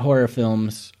horror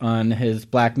films on his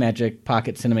Blackmagic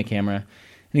Pocket Cinema camera. And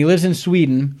he lives in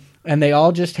Sweden, and they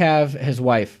all just have his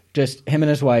wife, just him and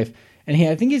his wife. And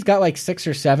I think he's got like 6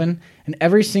 or 7, and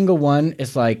every single one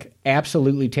is like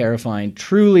absolutely terrifying.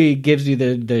 Truly gives you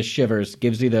the shivers,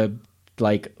 gives you the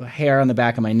like hair on the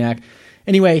back of my neck.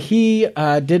 Anyway, he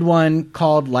did one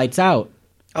called Lights Out.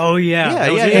 Oh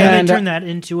yeah, Yeah. And And, they turned that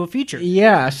into a feature.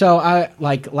 Yeah, so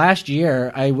last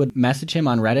year I would message him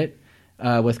on Reddit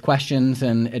with questions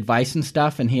and advice and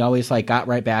stuff, and he always like got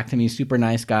right back to me. Super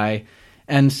nice guy.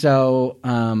 And so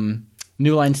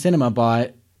New Line Cinema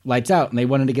bought Lights Out, and they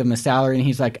wanted to give him a salary, and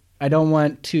he's like, I don't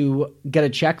want to get a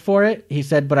check for it, he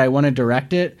said, but I want to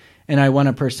direct it, and I want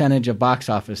a percentage of box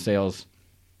office sales.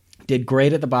 Did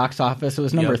great at the box office. It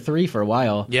was number 3 for a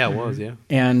while. yeah, it was. Yeah,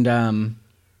 And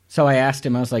so I asked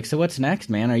him, I was like, so what's next,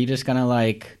 man? Are you just going to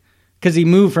like, because he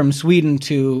moved from Sweden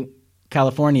to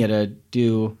California to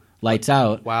do Lights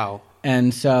Out. wow.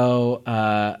 And so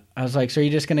I was like, so are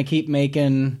you just going to keep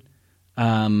making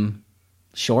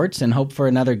shorts and hope for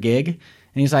another gig?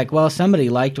 And he's like, well, somebody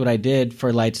liked what I did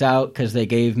for Lights Out because they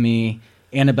gave me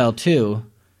Annabelle 2.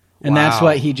 And that's Wow.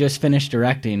 what he just finished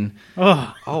directing.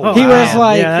 Oh, He wow. was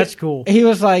like, yeah, that's cool. He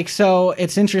was like, so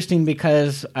it's interesting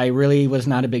because I really was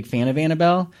not a big fan of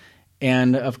Annabelle,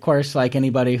 and of course, like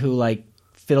anybody who like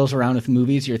fiddles around with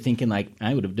movies, you're thinking like,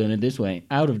 I would have done it this way.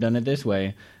 I would have done it this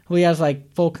way. Well, he has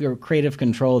like full creative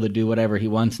control to do whatever he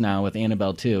wants now with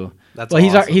Annabelle 2. That's well,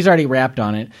 awesome. he's already wrapped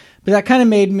on it, but that kind of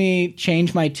made me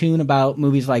change my tune about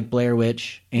movies like Blair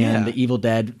Witch and Yeah. the Evil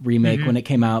Dead remake when it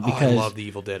came out, because I love the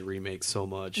Evil Dead remake so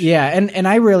much. yeah, and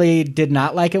I really did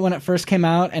not like it when it first came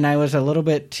out, and I was a little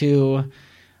bit too,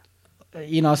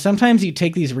 sometimes you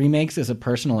take these remakes as a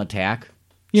personal attack.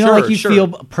 Sure, you sure. feel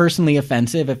personally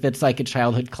offensive if it's like a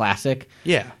childhood classic.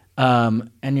 yeah. And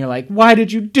you're like, why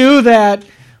did you do that?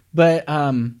 But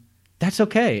that's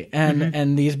okay.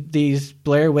 And these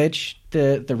Blair Witch,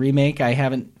 the remake, I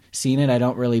haven't seen it. I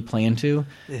don't really plan to.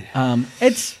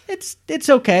 It's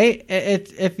okay.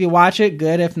 If you watch it,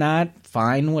 good. If not,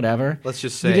 fine. Whatever. Let's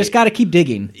just say you just got to keep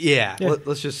digging. Yeah,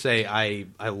 let's just say I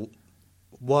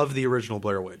love the original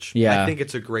Blair Witch. Yeah. I think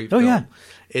it's a great Oh, film. yeah.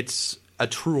 It's a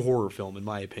true horror film, in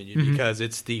my opinion, because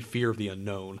it's the fear of the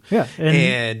unknown. Yeah,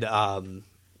 and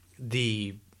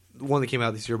the one that came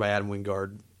out this year by Adam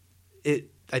Wingard,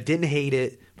 I didn't hate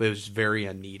it, but it was very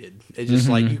unneeded. It's just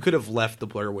like, you could have left the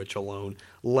Blair Witch alone,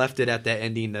 left it at that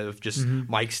ending of just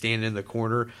Mike standing in the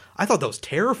corner. I thought that was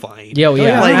terrifying. Yeah, Like,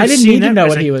 I didn't seen need to that know as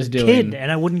what a he was kid, doing.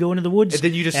 and I wouldn't go into the woods. And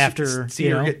then you just after see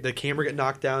the camera get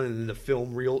knocked down, and then the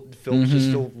film's just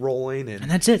still rolling, and and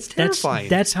that's it. It's terrifying.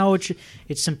 That's how it's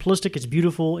simplistic. It's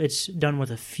beautiful. It's done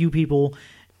with a few people,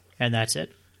 and that's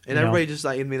it. And everybody just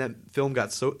like, I mean, that film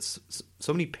got so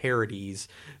many parodies,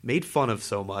 made fun of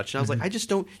so much, and I was like, I just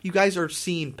don't. You guys are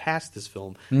seeing past this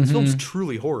film. This film's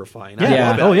truly horrifying. I Yeah.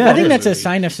 love it. Oh, yeah. I think it that's a movie.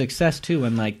 sign of success too,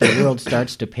 when like the world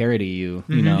starts to parody you.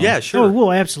 You know. Yeah, sure. Oh,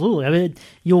 well, absolutely. I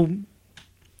mean,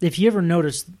 if you ever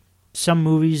notice some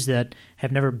movies that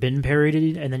have never been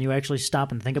parodied, and then you actually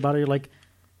stop and think about it, you're like,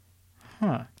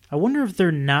 huh. I wonder if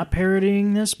they're not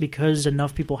parodying this because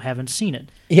enough people haven't seen it.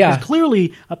 Yeah. 'Cause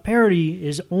clearly, a parody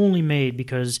is only made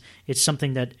because it's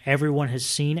something that everyone has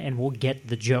seen and will get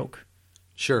the joke.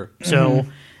 Sure. So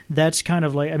that's kind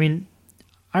of like, I mean,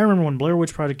 I remember when Blair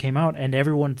Witch Project came out, and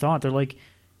everyone thought, they're like,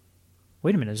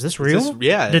 "Wait a minute, is this real?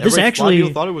 Did this actually?"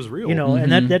 People thought it was real.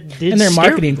 And that did and their scare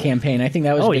marketing people. campaign, I think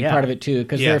that was a big part of it too,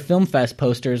 because their film fest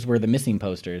posters were the missing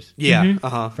posters.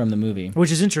 From the movie,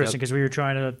 which is interesting because we were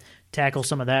trying to tackle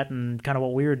some of that and kind of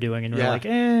what we were doing, and we were like,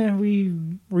 we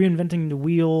reinventing the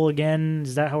wheel again.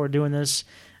 Is that how we're doing this?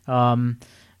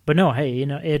 But no, hey,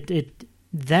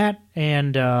 that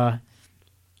and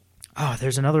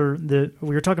there's another.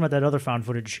 We were talking about that other found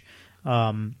footage.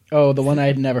 the one I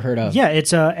had never heard of. Yeah,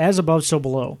 it's As Above, So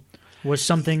Below was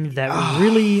something that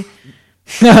really.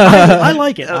 I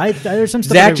like it. There's some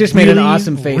stuff Zach that just really, made an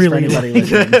awesome face for anybody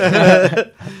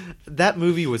listening. That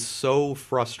movie was so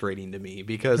frustrating to me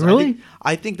because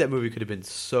I think that movie could have been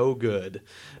so good,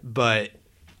 but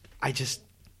I just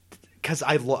because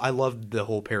I loved the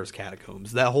whole Paris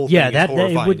catacombs. That whole thing is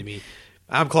horrifying to me.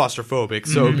 I'm claustrophobic,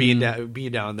 so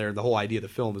being down there, the whole idea of the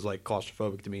film is like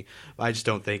claustrophobic to me. I just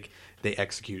don't think they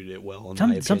executed it well.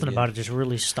 Something about it just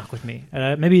really stuck with me.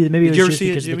 Maybe it was just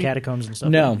because of the catacombs and stuff.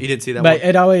 No, you didn't see that. But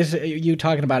it always you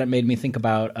talking about it made me think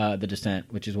about The Descent,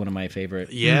 which is one of my favorite.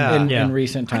 In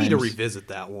recent times, I need to revisit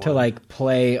that one to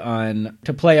play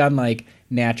on like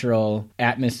natural,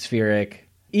 atmospheric.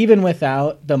 Even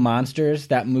without the monsters,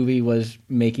 that movie was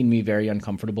making me very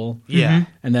uncomfortable. Yeah.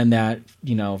 And then that,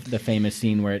 the famous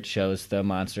scene where it shows the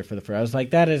monster for the first, I was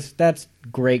like, that's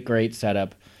great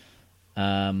setup. But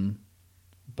I'm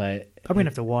gonna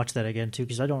have to watch that again too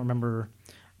because I don't remember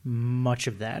much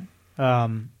of that.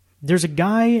 There's a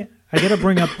guy I gotta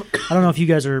bring up. I don't know if you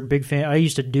guys are a big fan. I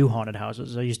used to do haunted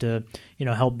houses. I used to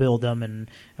help build them,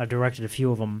 and I've directed a few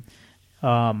of them.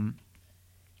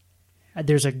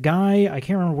 There's a guy, I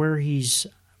can't remember where he's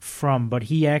from, but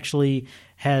he actually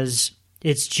has,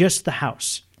 it's just the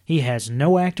house. He has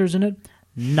no actors in it,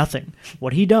 nothing.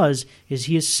 What he does is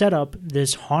he has set up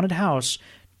this haunted house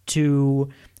to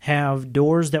have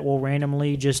doors that will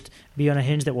randomly just be on a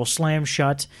hinge that will slam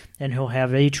shut, and he'll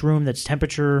have each room that's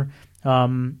temperature.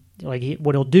 What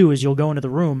he'll do is you'll go into the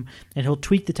room, and he'll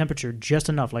tweak the temperature just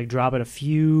enough, like drop it a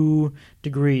few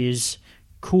degrees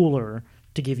cooler,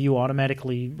 to give you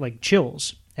automatically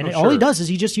chills. And all he does is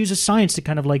he just uses science to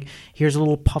kind of here's a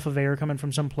little puff of air coming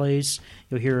from someplace.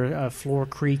 You'll hear a floor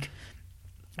creak.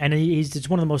 And it's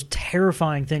one of the most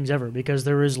terrifying things ever because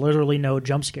there is literally no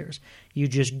jump scares. You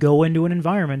just go into an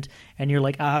environment and you're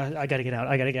like, I got to get out.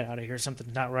 I got to get out of here.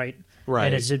 Something's not right.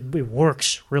 Right. And it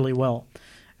works really well.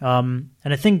 And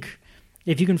I think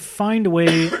if you can find a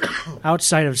way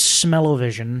outside of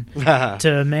smell-o-vision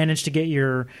to manage to get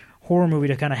your horror movie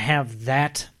to kind of have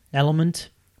that element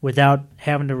without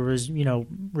having to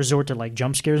resort to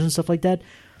jump scares and stuff like that,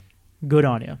 good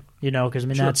on you,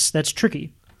 because that's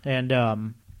tricky. And I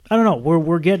don't know,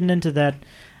 we're getting into that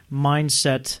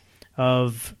mindset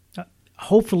of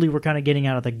hopefully we're kind of getting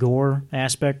out of the gore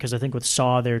aspect, because I think with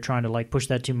Saw they're trying to push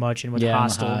that too much, and with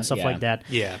Hostel and stuff like that.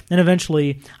 Yeah. And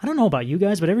eventually, I don't know about you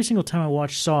guys, but every single time I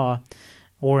watch Saw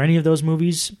or any of those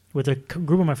movies with a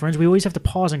group of my friends, we always have to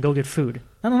pause and go get food.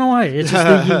 I don't know why. It's just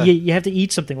that you have to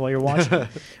eat something while you're watching,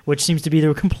 which seems to be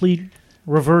the complete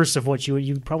reverse of what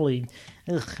you probably.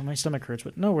 My stomach hurts,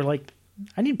 but no, we're like,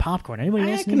 I need popcorn.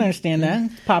 Anybody else? I can understand that.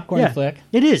 Popcorn flick.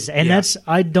 It is, and that's.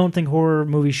 I don't think horror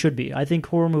movies should be. I think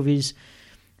horror movies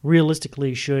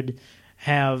realistically should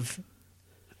have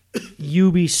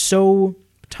you be so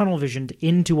tunnel visioned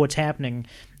into what's happening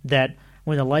that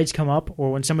when the lights come up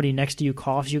or when somebody next to you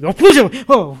coughs, you go,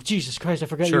 "Oh, Jesus Christ, I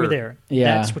forgot you were there."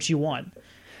 Yeah. That's what you want.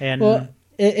 And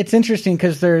it's interesting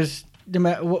because there's,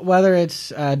 whether it's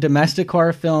domestic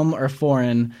horror film or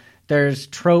foreign, there's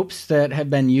tropes that have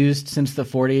been used since the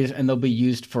 40s and they'll be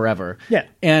used forever. Yeah.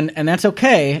 And that's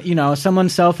okay.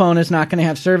 Someone's cell phone is not going to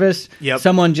have service. Yep.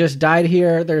 Someone just died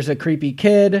here. There's a creepy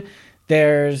kid.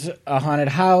 There's a haunted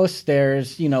house.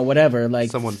 There's, whatever.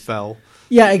 Someone fell.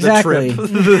 Yeah, exactly.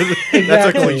 Exactly.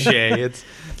 That's a cliche. It's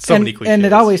so many cliches. And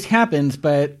it always happens,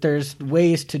 but there's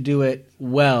ways to do it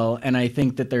well, and I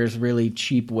think that there's really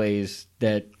cheap ways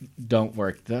that don't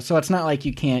work. So it's not like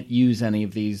you can't use any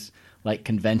of these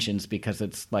conventions because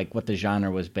it's what the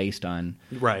genre was based on.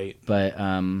 Right. But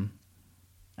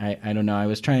I don't know. I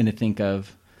was trying to think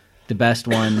of the best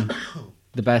one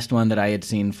that I had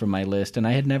seen from my list, and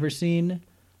I had never seen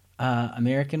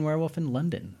American Werewolf in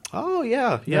London. Oh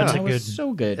yeah. That was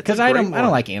so good because I don't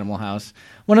like Animal House.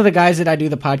 One of the guys that I do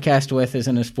the podcast with is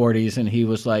in his 40s, and he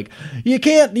was like, "You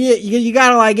can't, you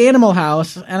gotta like Animal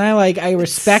House," and I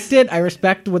respect it. I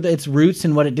respect what its roots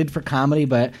and what it did for comedy,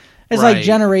 but it's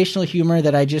generational humor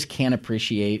that I just can't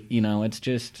appreciate. It's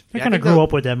just I kind of grew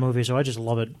up with that movie, so I just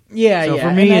love it. Yeah, so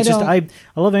for me, it's just I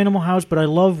love Animal House, but I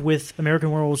love with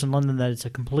American Werewolves in London that it's a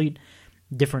complete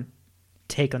different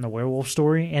take on the werewolf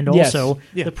story, and Yes. also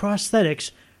Yeah. the prosthetics.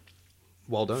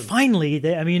 Well done. Finally,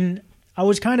 I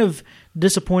was kind of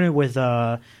disappointed with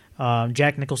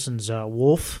Jack Nicholson's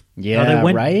Wolf. Yeah,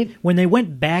 right? When they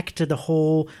went back to the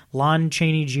whole Lon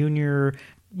Chaney Jr.,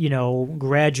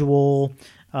 gradual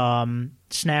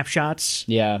snapshots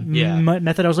Yeah.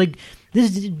 method, I was like,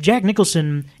 this is Jack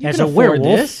Nicholson as can a afford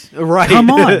werewolf. this. Right. Come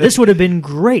on, this would have been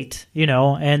great,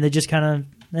 and they just kind of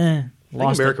I think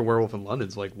lost American Werewolf in London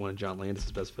is like one of John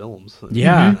Landis' best films.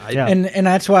 Yeah. Yeah. And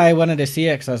that's why I wanted to see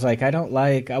it, because I was like,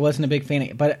 I wasn't a big fan of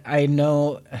it, but I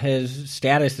know his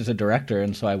status as a director,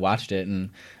 and so I watched it, and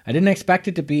I didn't expect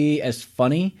it to be as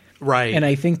funny. Right. And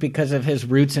I think because of his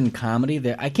roots in comedy,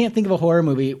 that I can't think of a horror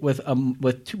movie with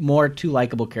two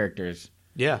likable characters.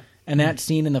 Yeah. And that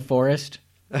scene in the forest.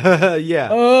 Yeah.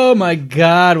 Oh my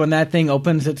God, when that thing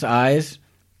opens its eyes.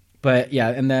 But yeah,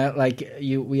 and that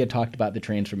we had talked about the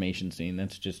transformation scene.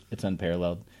 That's just it's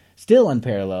unparalleled. Still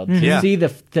unparalleled. Yeah.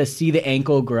 To see the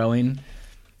ankle growing.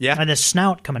 Yeah. and the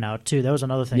snout coming out too. That was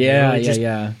another thing. Yeah, Really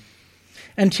yeah.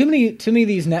 And too many of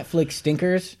these Netflix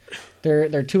stinkers.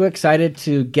 They're too excited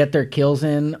to get their kills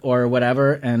in or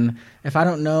whatever. And if I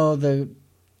don't know the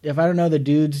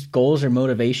dude's goals or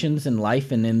motivations in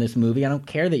life and in this movie, I don't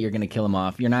care that you're going to kill him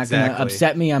off. You're not going to Exactly.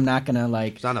 upset me. I'm not going to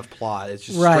There's not enough plot. It's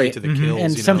just right. straight to the kills.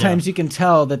 And you know? sometimes you can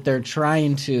tell that they're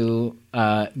trying to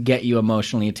get you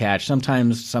emotionally attached.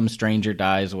 Sometimes some stranger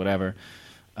dies or whatever.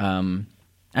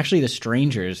 Actually, The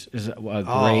Strangers is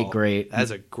a great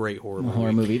That's a great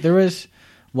horror movie. There was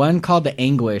one called The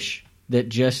Anguish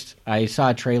that I saw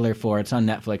a trailer for. It's on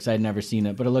Netflix. I'd never seen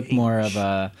it, but it looked more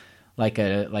of like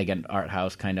an art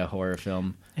house kind of horror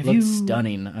film. It looked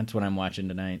stunning. That's what I'm watching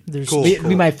tonight. Cool.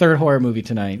 Be my third horror movie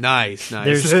tonight. Nice.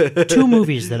 There's two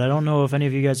movies that I don't know if any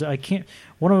of you guys. I can't.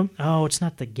 One of them. Oh, it's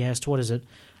not The Guest. What is it?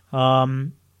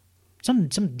 Some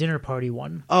dinner party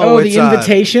one. Oh, The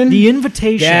Invitation. The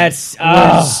Invitation. Yes.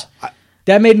 was-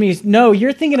 That made me. No,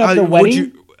 you're thinking of the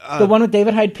wedding. The one with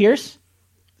David Hyde Pierce.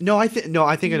 No, I think I know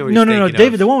what you're no. thinking of.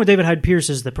 David, the one with David Hyde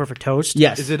Pierce is The Perfect Toast.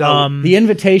 Yes. Is it? The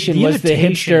Invitation The was the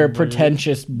Invitation hipster, was-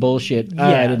 pretentious bullshit. Yeah,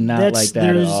 I did not like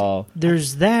that at all.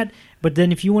 There's that, but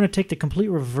then if you want to take the complete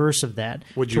reverse of that,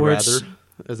 Would to you where rather? it's-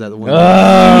 Is that the one?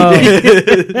 Oh,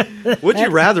 Would you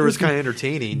rather was kind of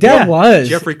entertaining. that was.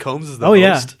 Jeffrey Combs is the Oh,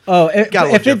 yeah. host. Oh,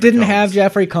 Gotta love if it Jeffrey didn't Combs. have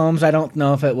Jeffrey Combs, I don't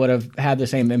know if it would have had the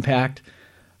same impact.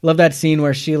 Love that scene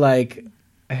where she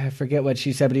I forget what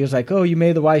she said, but he was like, "Oh, you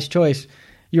made the wise choice.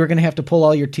 You were going to have to pull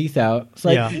all your teeth out." It's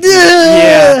like,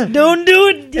 Yeah. Don't do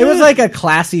it. It was like a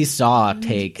classy Saw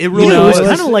take. It really it was was.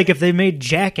 kind of like if they made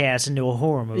Jackass into a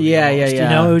horror movie. Yeah, almost,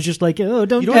 yeah. It was just like, oh,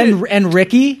 don't. And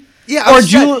Ricky. Yeah, I or was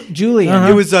Julian.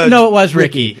 It was no, it was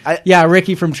Ricky. Ricky.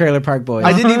 Ricky from Trailer Park Boys.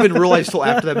 I didn't even realize till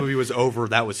after that movie was over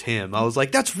that was him. I was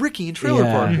like, "That's Ricky in Trailer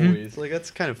Yeah. Park Mhm. Boys." Like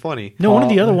that's kind of funny. No, one of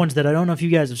the other ones that I don't know if you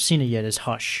guys have seen it yet is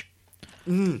Hush.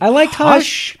 I liked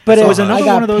Hush, but So it was another I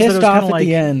got one of those that pissed was off kinda at like,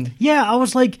 the end. Yeah, I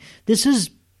was like, this is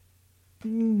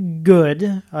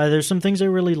good. There's some things I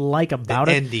really like about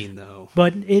The it. ending though.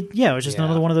 But it was just Yeah.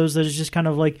 another one of those that is just kind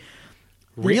of like,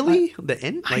 Really? The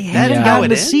end? I Like haven't that's how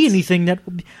gotten it to see ends? anything that.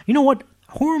 You know what?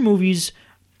 Horror movies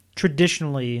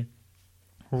traditionally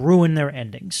ruin their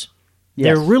endings. Yes.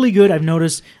 They're really good. I've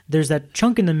noticed there's that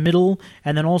chunk in the middle,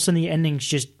 and then all of a sudden the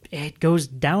endings it goes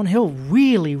downhill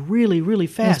really, really, really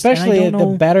fast. And I Especially don't the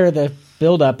know- better the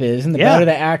build up is, and the Yeah. better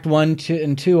the act 1, 2,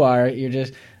 and 2 are. You're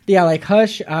just like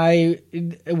Hush.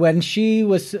 When she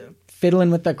was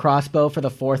fiddling with the crossbow for the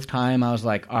 4th time, I was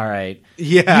like, all right,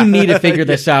 Yeah. you need to figure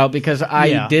this out, because I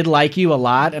Yeah. did like you a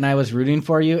lot, and I was rooting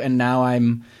for you, and now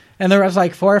and there was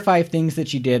like 4 or 5 things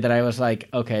that you did that I was like,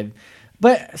 okay.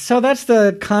 But so that's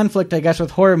the conflict, I guess,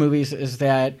 with horror movies, is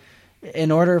that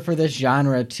in order for this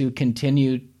genre to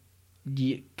continue,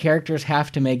 characters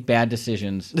have to make bad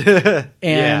decisions.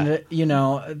 And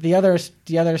the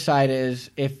other side is,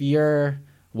 if you're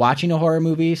watching a horror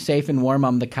movie safe and warm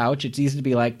on the couch, it's easy to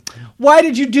be like, why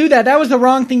did you do that? That was the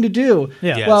wrong thing to do.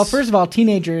 Yeah. Yes. Well, first of all,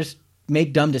 teenagers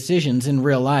make dumb decisions in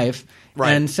real life.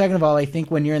 Right. And second of all, I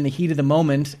think when you're in the heat of the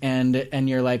moment and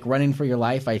you're like running for your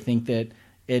life, I think that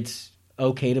it's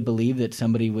okay to believe that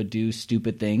somebody would do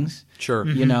stupid things. Sure.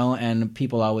 And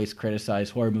people always criticize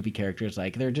horror movie characters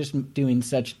like they're just doing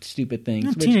such stupid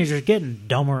things. which- teenagers are getting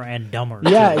dumber and dumber.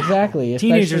 yeah, exactly.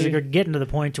 Teenagers Especially- are getting to the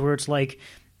point to where it's like,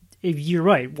 if you're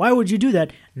right, why would you do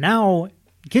that? Now,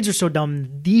 kids are so dumb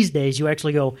these days, you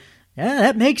actually go, yeah,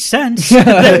 that makes sense.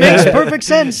 That makes perfect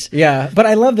sense. Yeah, but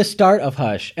I love the start of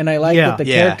Hush, and I like Yeah. that the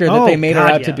Yeah. character that they Oh, made her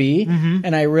God, out yeah. to be,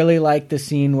 and I really like the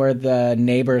scene where the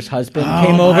neighbor's husband Oh,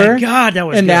 came my over. God, that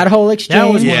was and good. that whole exchange.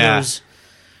 That was one Yeah. of those.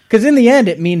 Because in the end,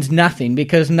 it means nothing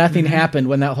because nothing happened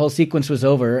when that whole sequence was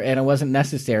over and it wasn't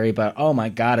necessary. But oh my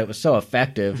god, it was so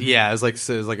effective. Yeah, it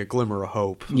was like a glimmer of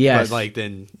hope. Yes. But like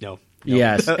then no.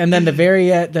 Yes, and then the very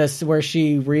where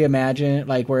she reimagined,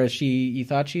 like where you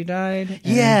thought she died.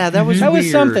 Yeah, that was was weird.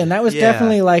 something. That was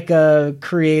definitely like a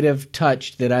creative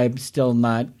touch that I'm still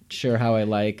not sure how I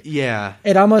like. Yeah,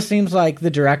 it almost seems like the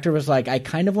director was like, I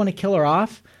kind of want to kill her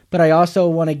off, but I also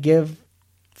want to give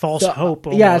false hope.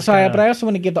 Yeah, but I also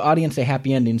want to give the audience a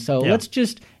happy ending. So let's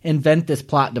just invent this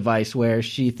plot device where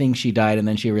she thinks she died and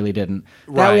then she really didn't.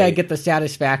 That way, I get the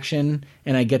satisfaction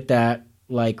and I get that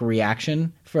like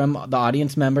reaction from the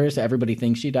audience members. Everybody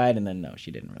thinks she died, and then no,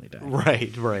 she didn't really die.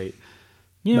 Right.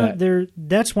 You know,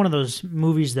 that's one of those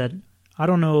movies that I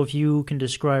don't know if you can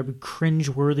describe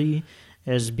cringeworthy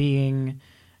as being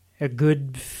a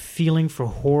good feeling for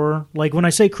horror. Like when I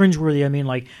say cringeworthy, I mean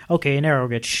like, okay, an arrow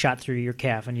gets shot through your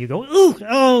calf, and you go, ooh,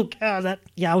 oh god,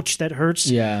 ouch, that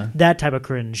hurts. Yeah, that type of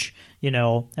cringe, you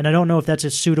know. And I don't know if that's a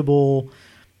suitable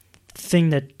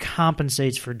thing that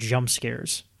compensates for jump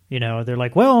scares. You know, they're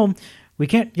like, well, we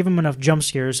can't give him enough jump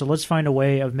scares, so let's find a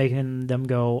way of making them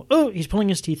go, oh, he's pulling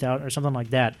his teeth out, or something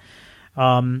like that.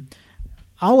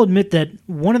 I'll admit that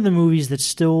one of the movies that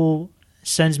still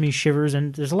sends me shivers,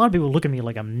 and there's a lot of people look at me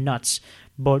like I'm nuts,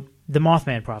 but The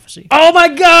Mothman Prophecy. Oh my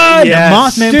god!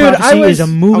 Yes. The Mothman Prophecy is a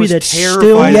movie that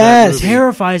still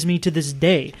terrifies me to this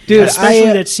day. Dude,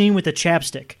 especially that scene with the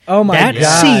chapstick. Oh my god.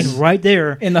 That scene right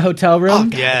there. In the hotel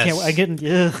room? Oh,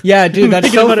 yes. Yeah, dude,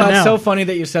 that's so funny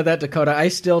that you said that, Dakota. I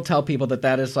still tell people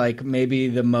that is like maybe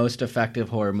the most effective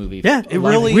horror movie. Yeah, it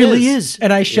really is.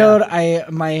 And I showed,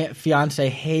 my fiance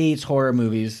hates horror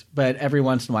movies, but every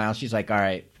once in a while she's like, all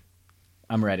right,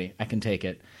 I'm ready. I can take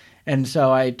it. And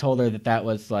so I told her that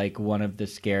was like one of the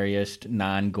scariest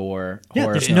non-gore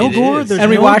horror there's films. no gore. There's and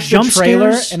we no watched jump the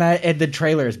trailer, scares. and the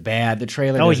trailer is bad. The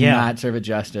trailer does not serve it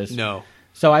justice. No.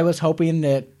 So I was hoping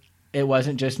that it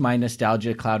wasn't just my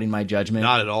nostalgia clouding my judgment.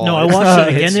 Not at all. No, I watched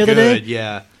it again the other day.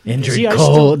 Yeah. Indrid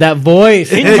Cold, that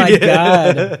voice. Oh my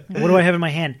god. What do I have in my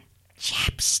hand?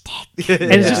 Chapstick.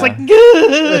 And it's just like,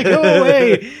 go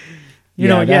away. You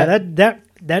know,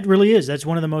 that really is. That's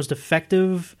one of the most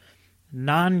effective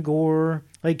non-gore,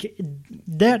 like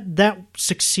that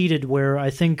succeeded where I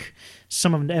think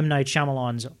some of M. Night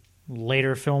Shyamalan's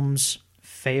later films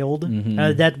failed.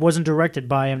 That wasn't directed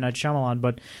by M. Night Shyamalan,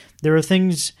 but there are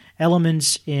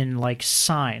elements in like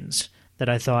Signs that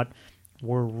I thought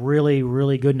were really,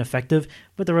 really good and effective,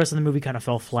 but the rest of the movie kind of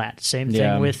fell flat. Same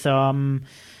thing with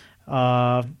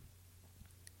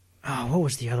what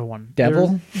was the other one?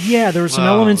 Devil? There were some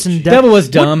elements in Devil was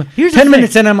dumb. Here's 10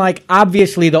 minutes in, I'm like,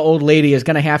 obviously the old lady is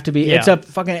going to have to be. Yeah.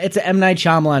 It's an M. Night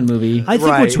Shyamalan movie. I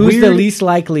think what's who's weird, the least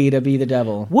likely to be the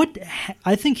devil?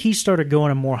 I think he started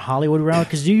going a more Hollywood route,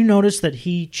 because do you notice that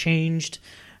he changed?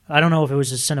 I don't know if it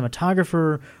was his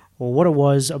cinematographer or what it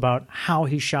was about how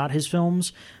he shot his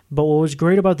films, but what was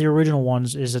great about the original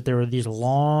ones is that there were these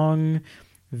long,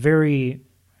 very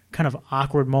kind of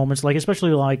awkward moments, like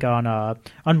especially like on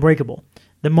Unbreakable.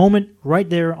 The moment right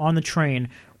there on the train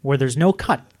where there's no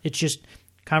cut. It's just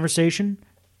conversation.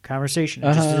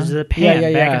 Just a pan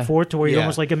back and forth to where you're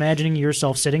almost like imagining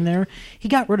yourself sitting there. He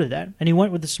got rid of that, and he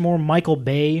went with this more Michael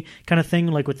Bay kind of thing,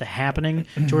 like with The Happening,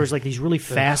 to where it's like these really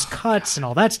fast cuts and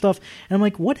all that stuff. And I'm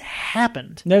like, what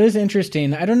happened? That is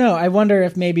interesting. I don't know. I wonder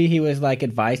if maybe he was like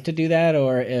advised to do that,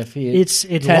 or if he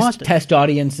test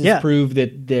audiences prove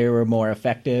that they were more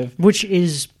effective, which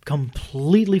is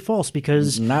completely false,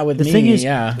 because not with the me, thing is,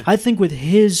 yeah. I think with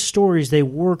his stories they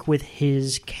work with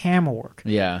his camera work.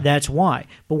 Yeah, that's why.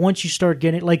 But once you start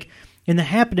getting like in The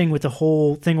Happening with the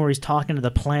whole thing where he's talking to the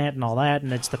plant and all that,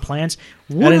 and it's the plants.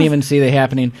 I didn't even see The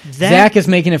Happening. Zach is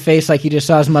making a face like he just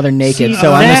saw his mother naked,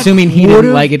 so I'm that assuming he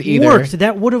didn't like it either.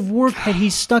 That would have worked had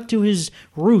he stuck to his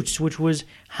roots, which was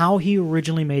how he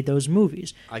originally made those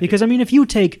movies. Because I mean, if you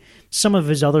take some of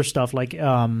his other stuff, like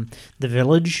The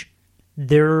Village,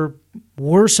 there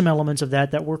were some elements of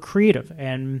that were creative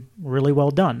and really well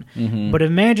done. But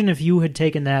imagine if you had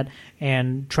taken that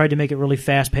and tried to make it really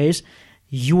fast-paced,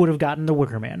 you would have gotten The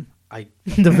Wicker Man.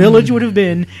 The Village would have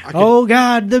been, oh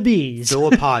God, the bees. Fill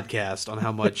a podcast on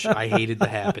how much I hated The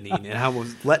Happening and how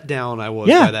let down I was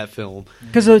by that film.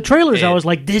 Because the trailers, I was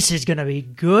like, this is going to be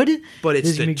good. But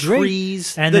it's the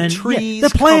trees. And the then, trees. the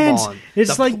plants. Come on.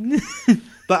 It's like...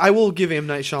 But I will give M.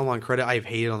 Night Shyamalan credit. I've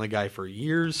hated on the guy for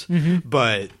years,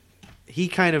 but he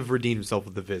kind of redeemed himself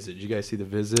with The Visit. Did you guys see The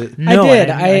Visit? No,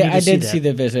 I did see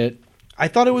The Visit. I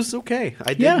thought it was okay.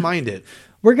 I didn't mind it.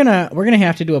 We're gonna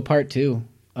have to do a part 2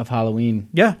 of Halloween.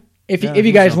 Yeah, if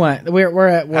you guys want, we're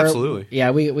absolutely.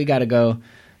 Yeah, we got to go.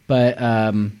 But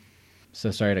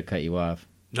so sorry to cut you off.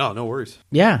 No worries.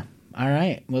 Yeah. All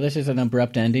right. Well, this is an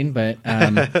abrupt ending, but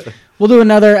we'll do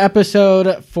another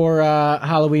episode for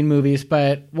Halloween movies.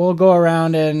 But we'll go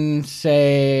around and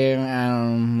say,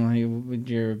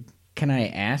 can I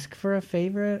ask for a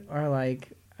favorite or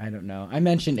like? I don't know. I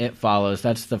mentioned It Follows.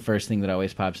 That's the first thing that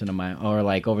always pops into my, or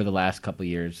like over the last couple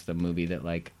years, the movie that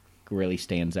like really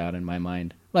stands out in my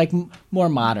mind, like more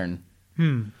modern.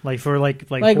 Like for like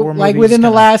horror movies, like within the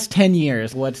last 10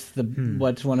 years, what's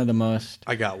one of the most?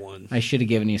 I got one. I should have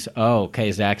given you.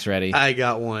 Okay, Zach's ready. I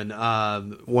got one.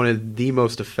 One of the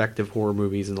most effective horror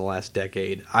movies in the last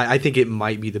decade. I think it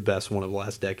might be the best one of the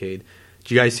last decade.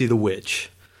 Did you guys see The Witch?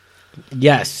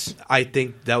 Yes, I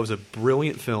think that was a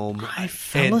brilliant film. I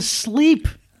fell asleep.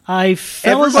 A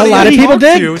lot of people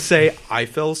did to say I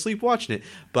fell asleep watching it,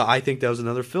 but I think that was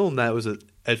another film that was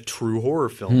a true horror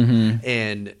film.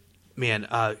 And man,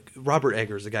 Robert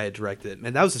Eggers, the guy that directed it,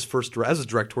 man, that was his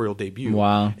directorial debut.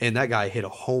 Wow! And that guy hit a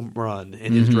home run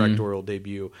in his directorial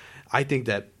debut. I think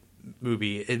that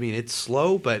movie. I mean, it's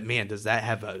slow, but man, does that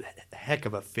have a heck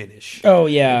of a finish? Oh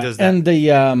yeah, and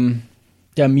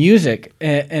the music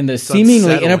and the seemingly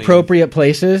unsettling. Inappropriate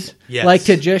places, Yes. like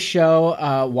to just show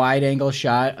a wide-angle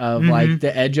shot of like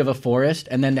the edge of a forest,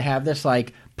 and then to have this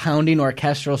like pounding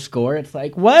orchestral score. It's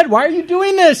like, what? Why are you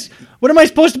doing this? What am I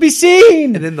supposed to be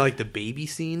seeing? And then like the baby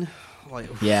scene. Like,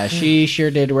 yeah, she sure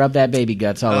did rub that baby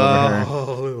guts all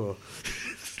over her.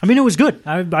 I mean, it was good.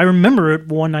 I remember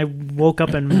it when I woke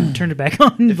up and turned it back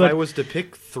on. If I was to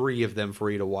pick three of them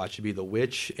for you to watch, it'd be The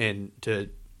Witch and to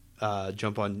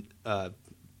jump on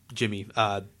Jimmy,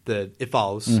 the It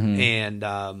Follows,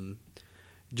 and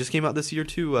just came out this year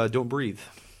too. Don't Breathe.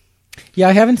 Yeah,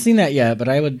 I haven't seen that yet, but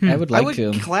I would like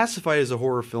to. Classify it as a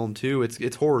horror film too.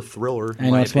 It's horror thriller. I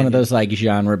know it's one of those like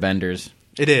genre benders.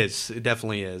 It is. It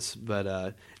definitely is.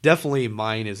 But definitely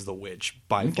mine is The Witch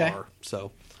by far.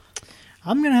 So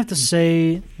I'm gonna have to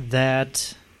say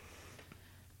that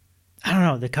I don't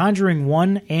know. The Conjuring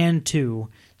 1 and 2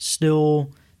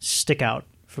 still stick out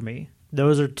for me.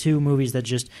 Those are two movies that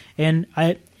just, and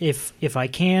if I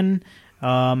can,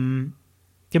 I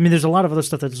mean, there's a lot of other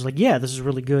stuff that's like, yeah, this is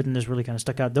really good, and this really kind of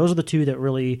stuck out. Those are the two that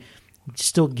really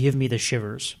still give me the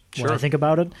shivers when I think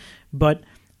about it. But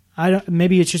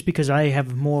maybe it's just because I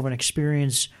have more of an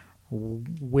experience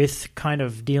with kind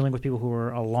of dealing with people who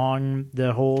are along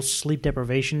the whole sleep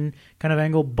deprivation kind of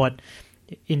angle. But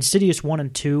Insidious 1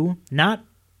 and 2, not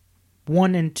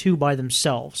 1 and 2 by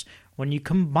themselves, when you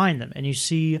combine them and you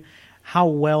see how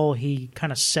well he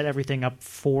kind of set everything up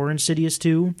for Insidious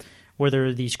 2, where there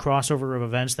are these crossover of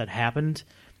events that happened,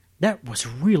 that was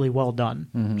really well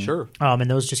done. Sure. And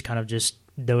those just kind of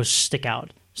those stick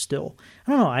out still.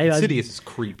 I don't know. Insidious is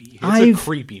creepy. It's a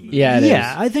creepy movie. Yeah, it is.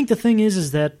 I think the thing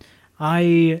is that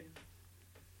I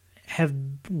have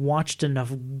watched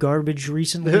enough garbage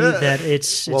recently that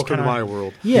it's welcome kinda, to my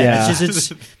world. Yeah,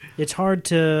 it's hard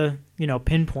to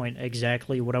pinpoint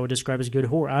exactly what I would describe as good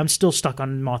horror. I'm still stuck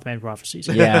on Mothman Prophecies.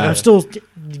 Yeah, I'm still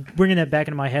bringing that back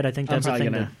into my head. I think that's the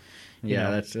thing.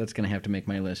 That's gonna have to make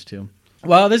my list too.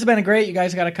 Well, this has been great. You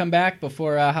guys got to come back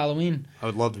before Halloween. I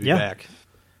would love to be back.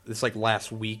 It's like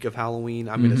last week of Halloween.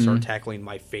 I'm going to start tackling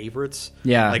my favorites.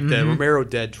 Yeah. Like the Romero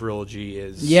Dead trilogy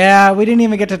is... Yeah, we didn't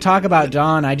even get to talk about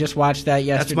Dawn. I just watched that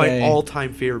yesterday. That's my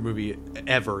all-time favorite movie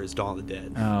ever is Dawn of the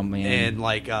Dead. Oh, man. And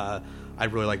like,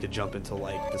 I'd really like to jump into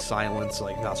like The Silence,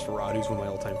 like Nosferatu's one of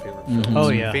my all-time favorite films. Oh,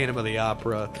 yeah. Phantom of the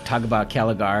Opera. Talk about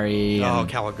Caligari.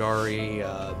 Caligari.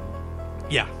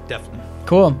 Yeah, definitely.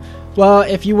 Cool. Well,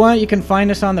 if you want, you can find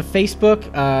us on the Facebook.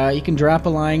 You can drop a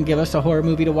line, give us a horror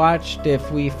movie to watch. If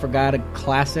we forgot a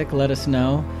classic, let us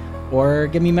know. Or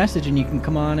give me a message and you can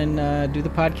come on and do the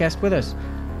podcast with us.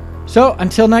 So,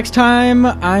 until next time,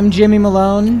 I'm Jimmy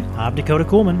Malone. I'm Dakota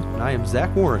Kuhlman. And I am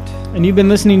Zack Worrent. And you've been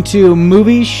listening to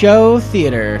Movie Show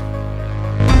Theater.